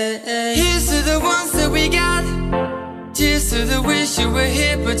say, here's to the ones that we got. Cheers to the wish you were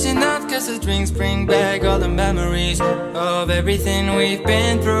here but you're not, 'cause the drinks bring back all the memories of everything we've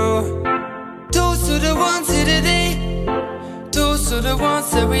been through. Toast to the ones here today, toast to the ones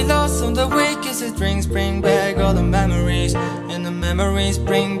that we lost on the way, 'cause the drinks bring back all the memories, and the memories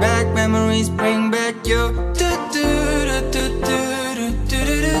bring back you. Memories bring back you.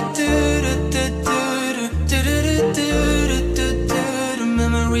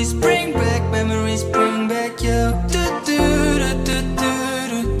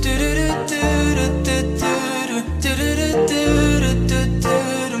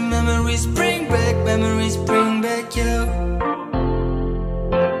 Memories bring back you.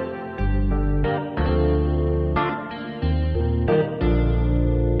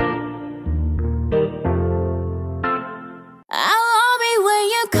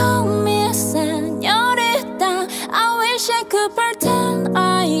 could pretend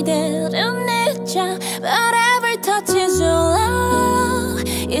I didn't need ya, but every touch is your love.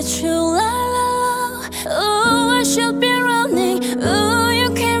 It's true love. Ooh, I should be running. Ooh, you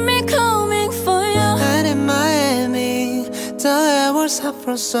keep me coming for you. And in Miami, the air was hot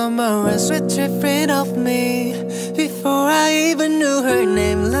from summer, and sweet dripping off me before I even knew her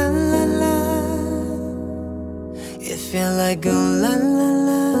name. La la la. It felt like a la la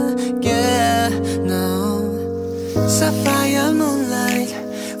la. Yeah, no. Sapphire moonlight,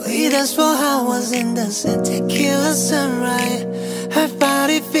 we danced for hours in the sun. Tequila sunrise, her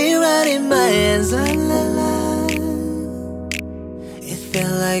body feel right in my hands. La la la. It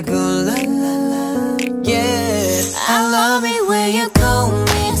felt like oh la la la. Yeah, I love it when you call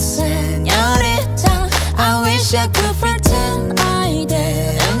me señorita. I wish I could pretend I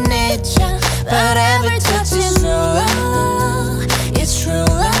didn't need ya, but every touch is your love. It's true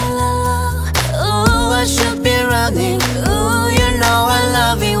love. Ooh, I should be running. Ooh, you know I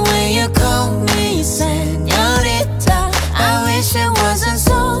love it when you call me señorita. I wish it wasn't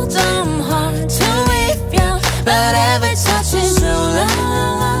so damn hard to leave ya, but every touch is true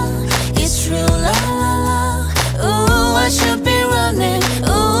love. It's true love. Ooh, I should be running.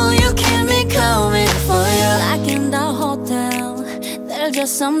 Ooh, you keep me coming for you. Like in the hotel, there's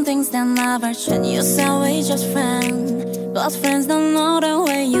just some things that never change. You say we just friends, but friends don't know the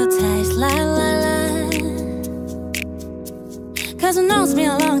way you taste. La la la. Cause I know it's been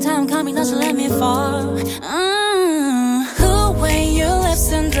a long time coming, don't you let me fall. Ooh, when you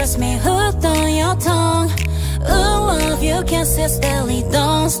lips and dress me hooked on your tongue. Ooh, love you can't sit steadily,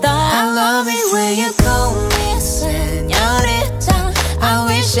 don't stop. I love it when you call me señorita. I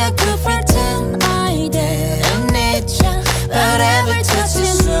wish I could pretend I didn't need ya, but every touch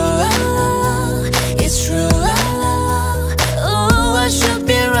is true love. It's true love. Ooh, I should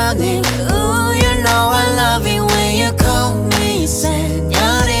be running. Ooh, you know I love it when you call me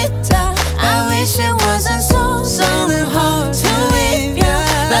señorita. I wish it wasn't so hard to leave ya,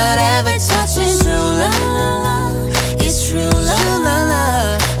 but every touch is true love. It's true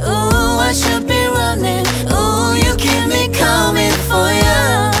love. Ooh, I should be running. Ooh, you keep me coming for ya.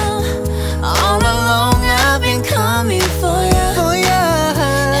 All along I've been coming for ya. Oh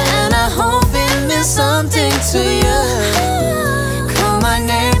yeah. And I hope it means something to you. Call my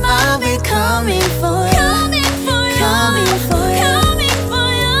name, I'll be coming for ya. Coming for ya.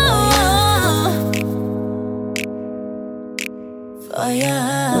 For ya.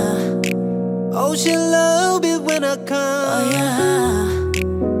 Oh, she love it when I come. Oh yeah.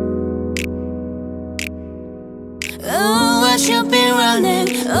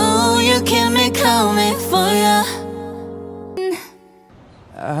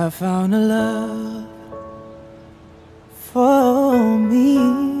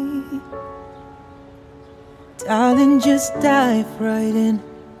 darling, just dive right in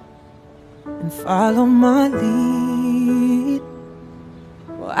and follow my lead.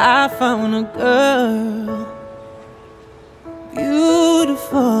 Well, I found a girl,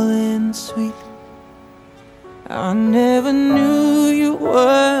 beautiful and sweet. I never knew you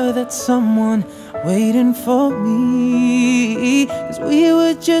were that someone waiting for me. 'Cause we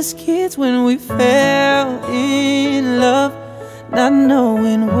were just kids when we fell in love, not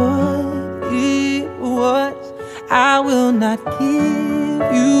knowing what it was. I will not give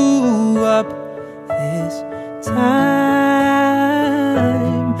you up this time,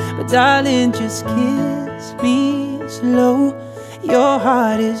 but darling, just kiss me slow. Your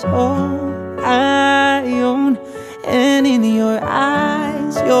heart is all I own, and in your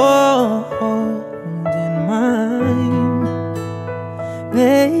eyes you're holding mine.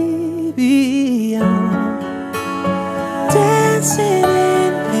 Baby, I'm dancing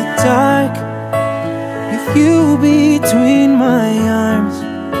in the dark with you between my arms,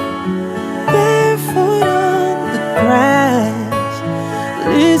 barefoot on the grass,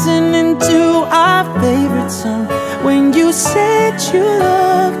 listening to our favorite song. When you said you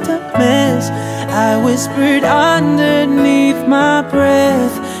looked a mess, I whispered underneath my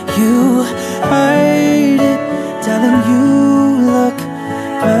breath. You heard it, darling, you look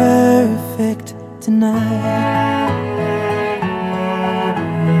perfect tonight.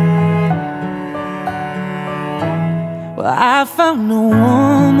 Well, I found a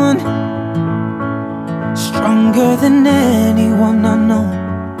woman stronger than anyone I know.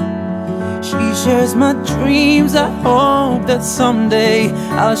 She shares my dreams. I hope that someday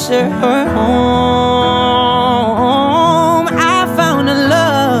I'll share her home. I found a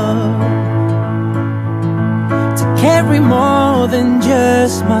love to carry more than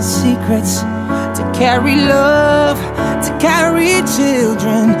just my secrets, to carry love, to carry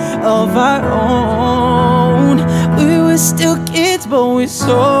children of our own. We were still kids, but we're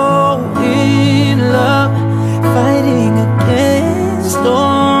so in love, fighting against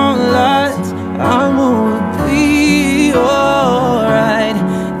all odds. I will be alright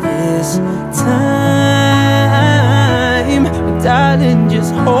this time. But darling,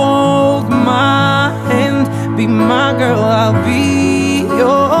 just hold my hand, be my girl, I'll be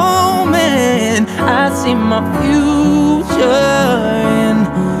your man. I see my future in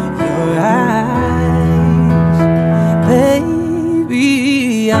your eyes. Baby,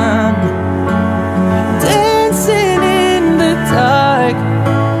 I'm dancing in the dark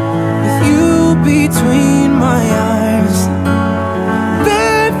between my arms,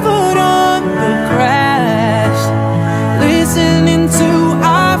 barefoot on the grass, listening to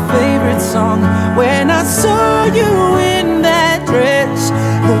our favorite song. When I saw you in that dress,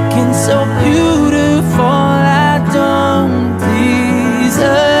 looking so beautiful, I don't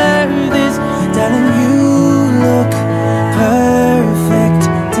deserve this. Darling, you look perfect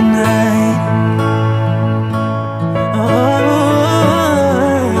tonight.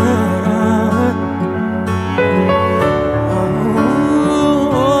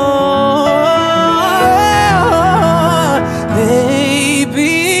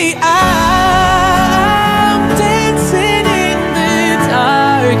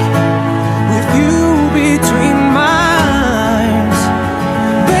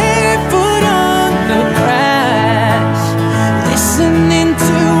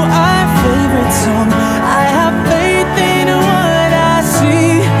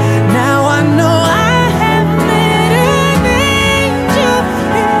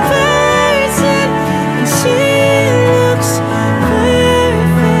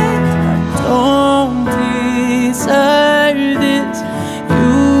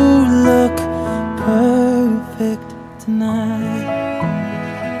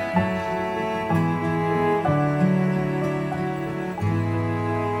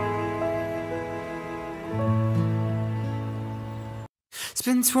 It's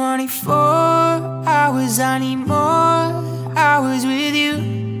been 24 hours, I need more hours with you.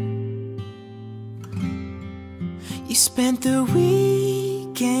 You spent the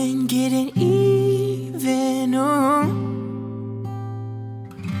weekend getting even, oh.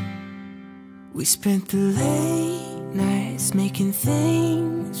 We spent the late nights making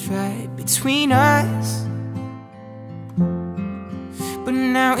things right between us. But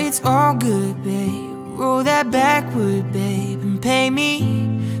now it's all good, babe. Roll that backward, babe, and pay me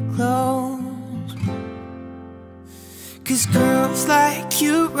close. 'Cause girls like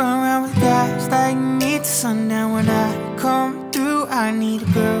you run around with guys like me till sundown. When I come through, I need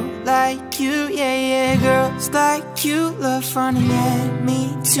a girl like you, yeah, yeah. Girls like you love running at me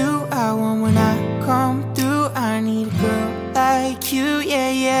too. I want when I come through, I need a girl like you,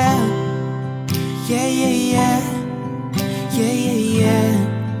 yeah, yeah. Yeah, yeah, yeah.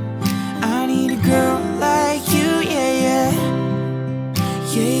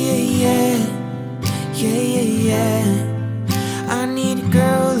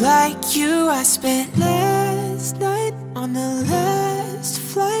 I spent last night on the last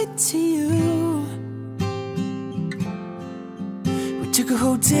flight to you. We took a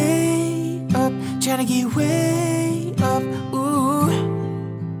whole day up, trying to get way up, ooh.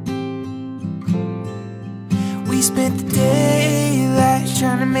 We spent the daylight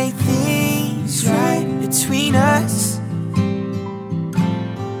trying to make things right between us.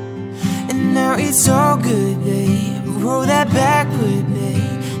 And now it's all good, babe. Roll that backward,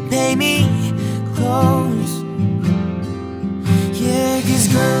 babe. Pay me close. Yeah, 'cause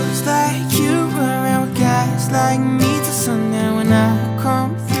girls like you run around with guys like me till sundown. When I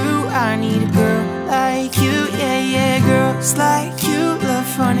come through, I need a girl like you. Yeah, yeah, girls like you love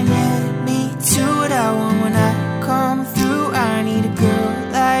fun and let me do what I want. When I come through, I need a girl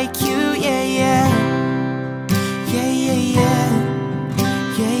like you. Yeah, yeah. Yeah, yeah, yeah.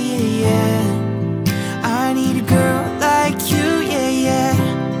 Yeah, yeah, yeah. I need a girl like you. Yeah, yeah.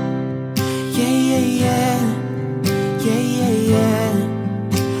 Yeah, yeah, yeah. Yeah, yeah, yeah.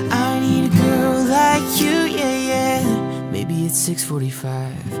 I need a girl like you. Yeah, yeah. Maybe it's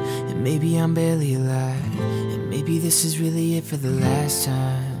 6:45, and maybe I'm barely alive, and maybe this is really it for the last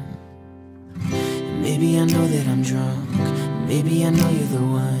time. And maybe I know that I'm drunk, maybe I know you're the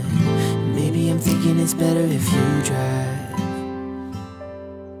one. Maybe I'm thinking it's better if you drive.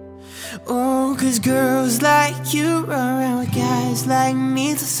 Oh, 'cause girls like you run around with guys like me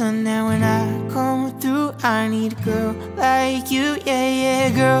till sundown. When I come through, I need a girl like you. Yeah, yeah,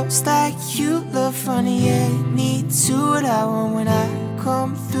 girls like you love fun and yeah, me do what I want. When I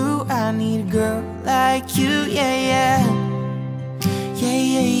come through, I need a girl like you. Yeah, yeah. Yeah,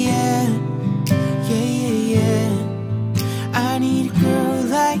 yeah, yeah. Yeah, yeah, yeah. I need a girl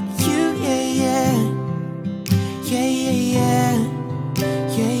like you. Yeah, yeah. Yeah, yeah, yeah.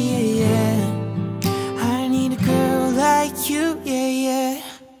 Yeah, yeah, yeah. I need a girl like you, yeah, yeah.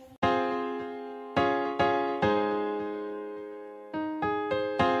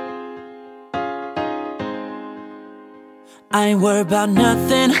 I ain't worried about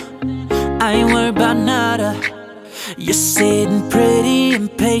nothing, I ain't worried about nada. You're sitting pretty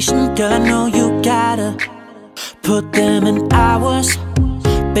impatient, girl, I know you gotta put them in hours,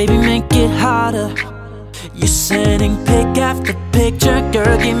 baby, make it harder. You're sending pic after picture,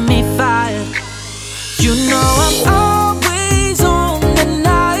 girl, get me fired. You know I'm always on the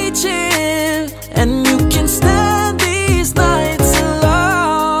night shift, and you can stand these nights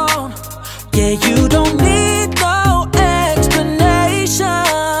alone. Yeah, you don't need no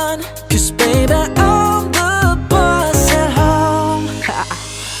explanation, 'cause baby, I'm the boss at home.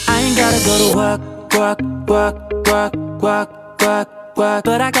 I ain't gotta go to work, work, work, work, work, work, work,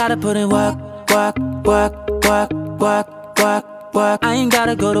 but I gotta put in work, work, work, work, work, work, work. I ain't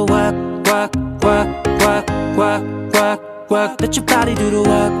gotta go to work, work, work, work, work, work, work. Let your body do the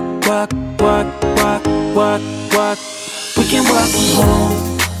work, work, work, work, work, work. We can work from home,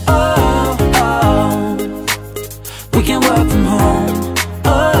 oh, oh. We can work from home,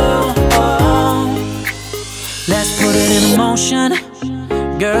 oh, oh. Let's put it in motion,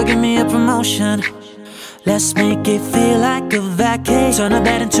 girl, give me a promotion. Let's make it feel like a vacation, turn a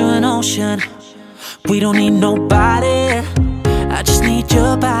bed into an ocean. We don't need nobody, I just need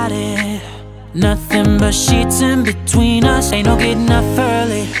your body. Nothing but sheets in between us, ain't no getting up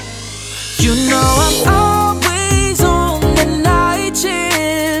early. You know I'm always on the night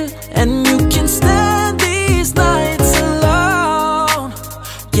shift, and you can stand these nights alone.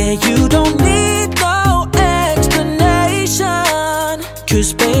 Yeah, you don't need no explanation, 'cause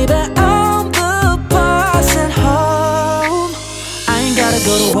baby, I'm the boss at home. I ain't gotta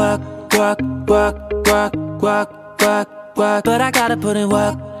go to work, work, work, work, work, work, work, but I gotta put in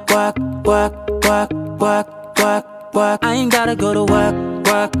work, work, work, work, work, work, work. I ain't gotta go to work,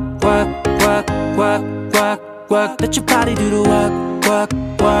 work, work, work, work, work, work. Let your body do the work, work,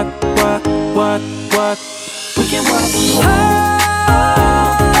 work, work, work, work. We can work from home.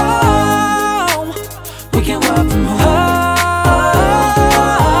 We can work from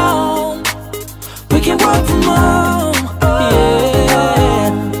home. We can work from home. Yeah.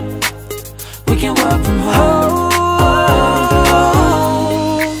 We can work from home.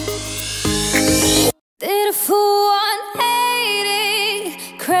 Did a full 180,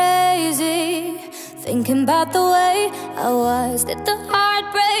 crazy, thinking about the way I was. Did the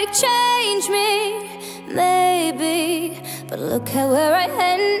heartbreak change me? Maybe, but look at where I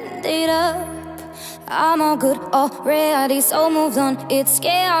ended up. I'm all good already, so moved on. It's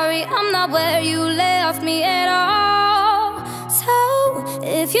scary, I'm not where you left me at all. So,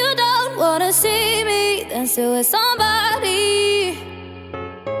 if you don't wanna see me, then still with somebody.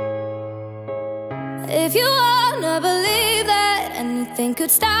 If you wanna believe that anything anything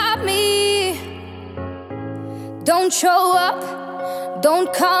could stop me. Don't show up,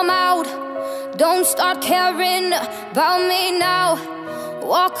 don't come out, don't start caring about me now.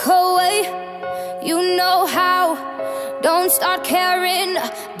 Walk away, you know how. Don't start caring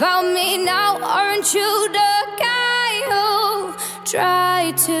about me now. Aren't you the guy who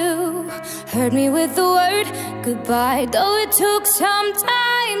tried to hurt me with the word goodbye? Though it took some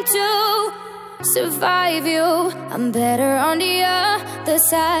time to survive you, I'm better on the other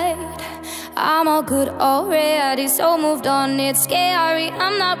side. I'm all good already, so moved on, it's scary.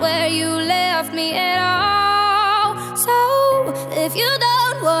 I'm not where you left me at all. So if you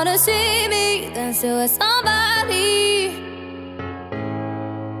don't wanna see me, then still with somebody.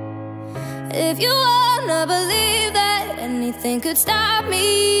 If you wanna believe that anything could stop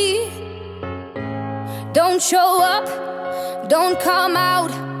me, don't show up, don't come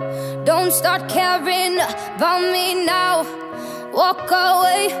out, don't start caring about me now. Walk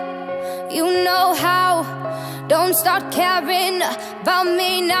away, you know how. Don't start caring about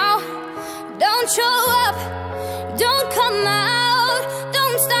me now. Don't show up, don't come out,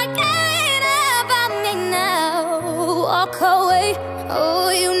 don't start caring about me now. Walk away, oh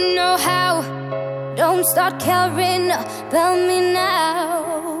you know how. Don't start caring about me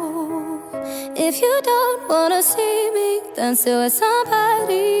now. If you don't wanna see me, then still with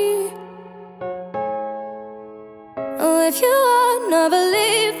somebody. Oh, if you wanna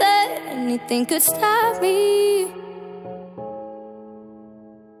believe that anything could stop me.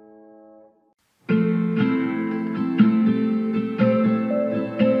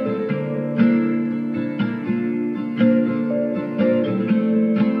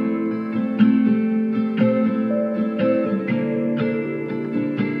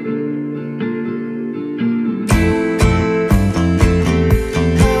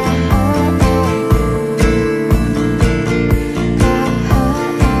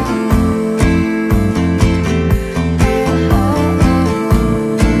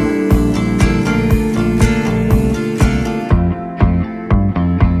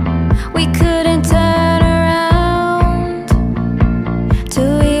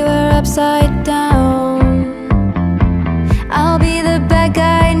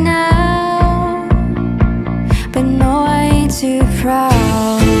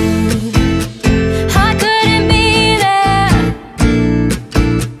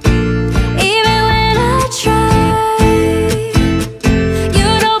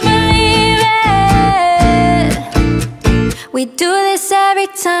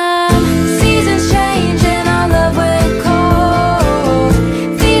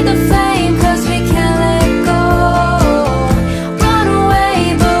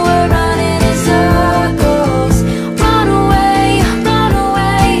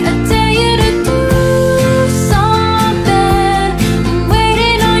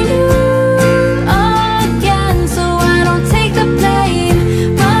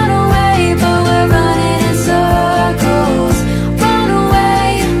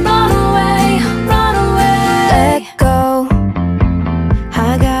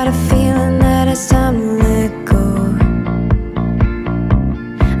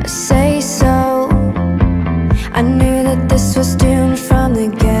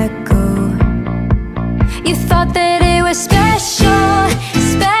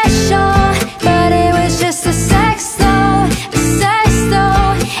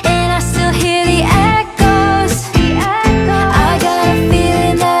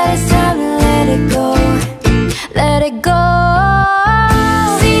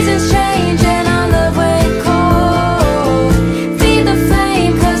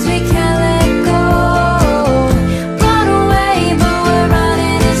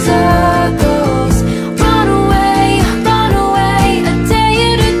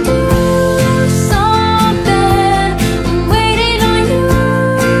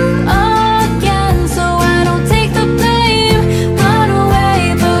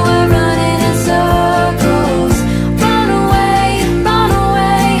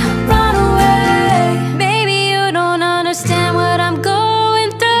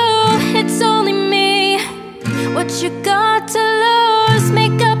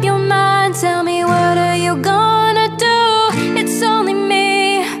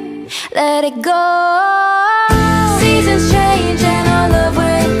 let it go.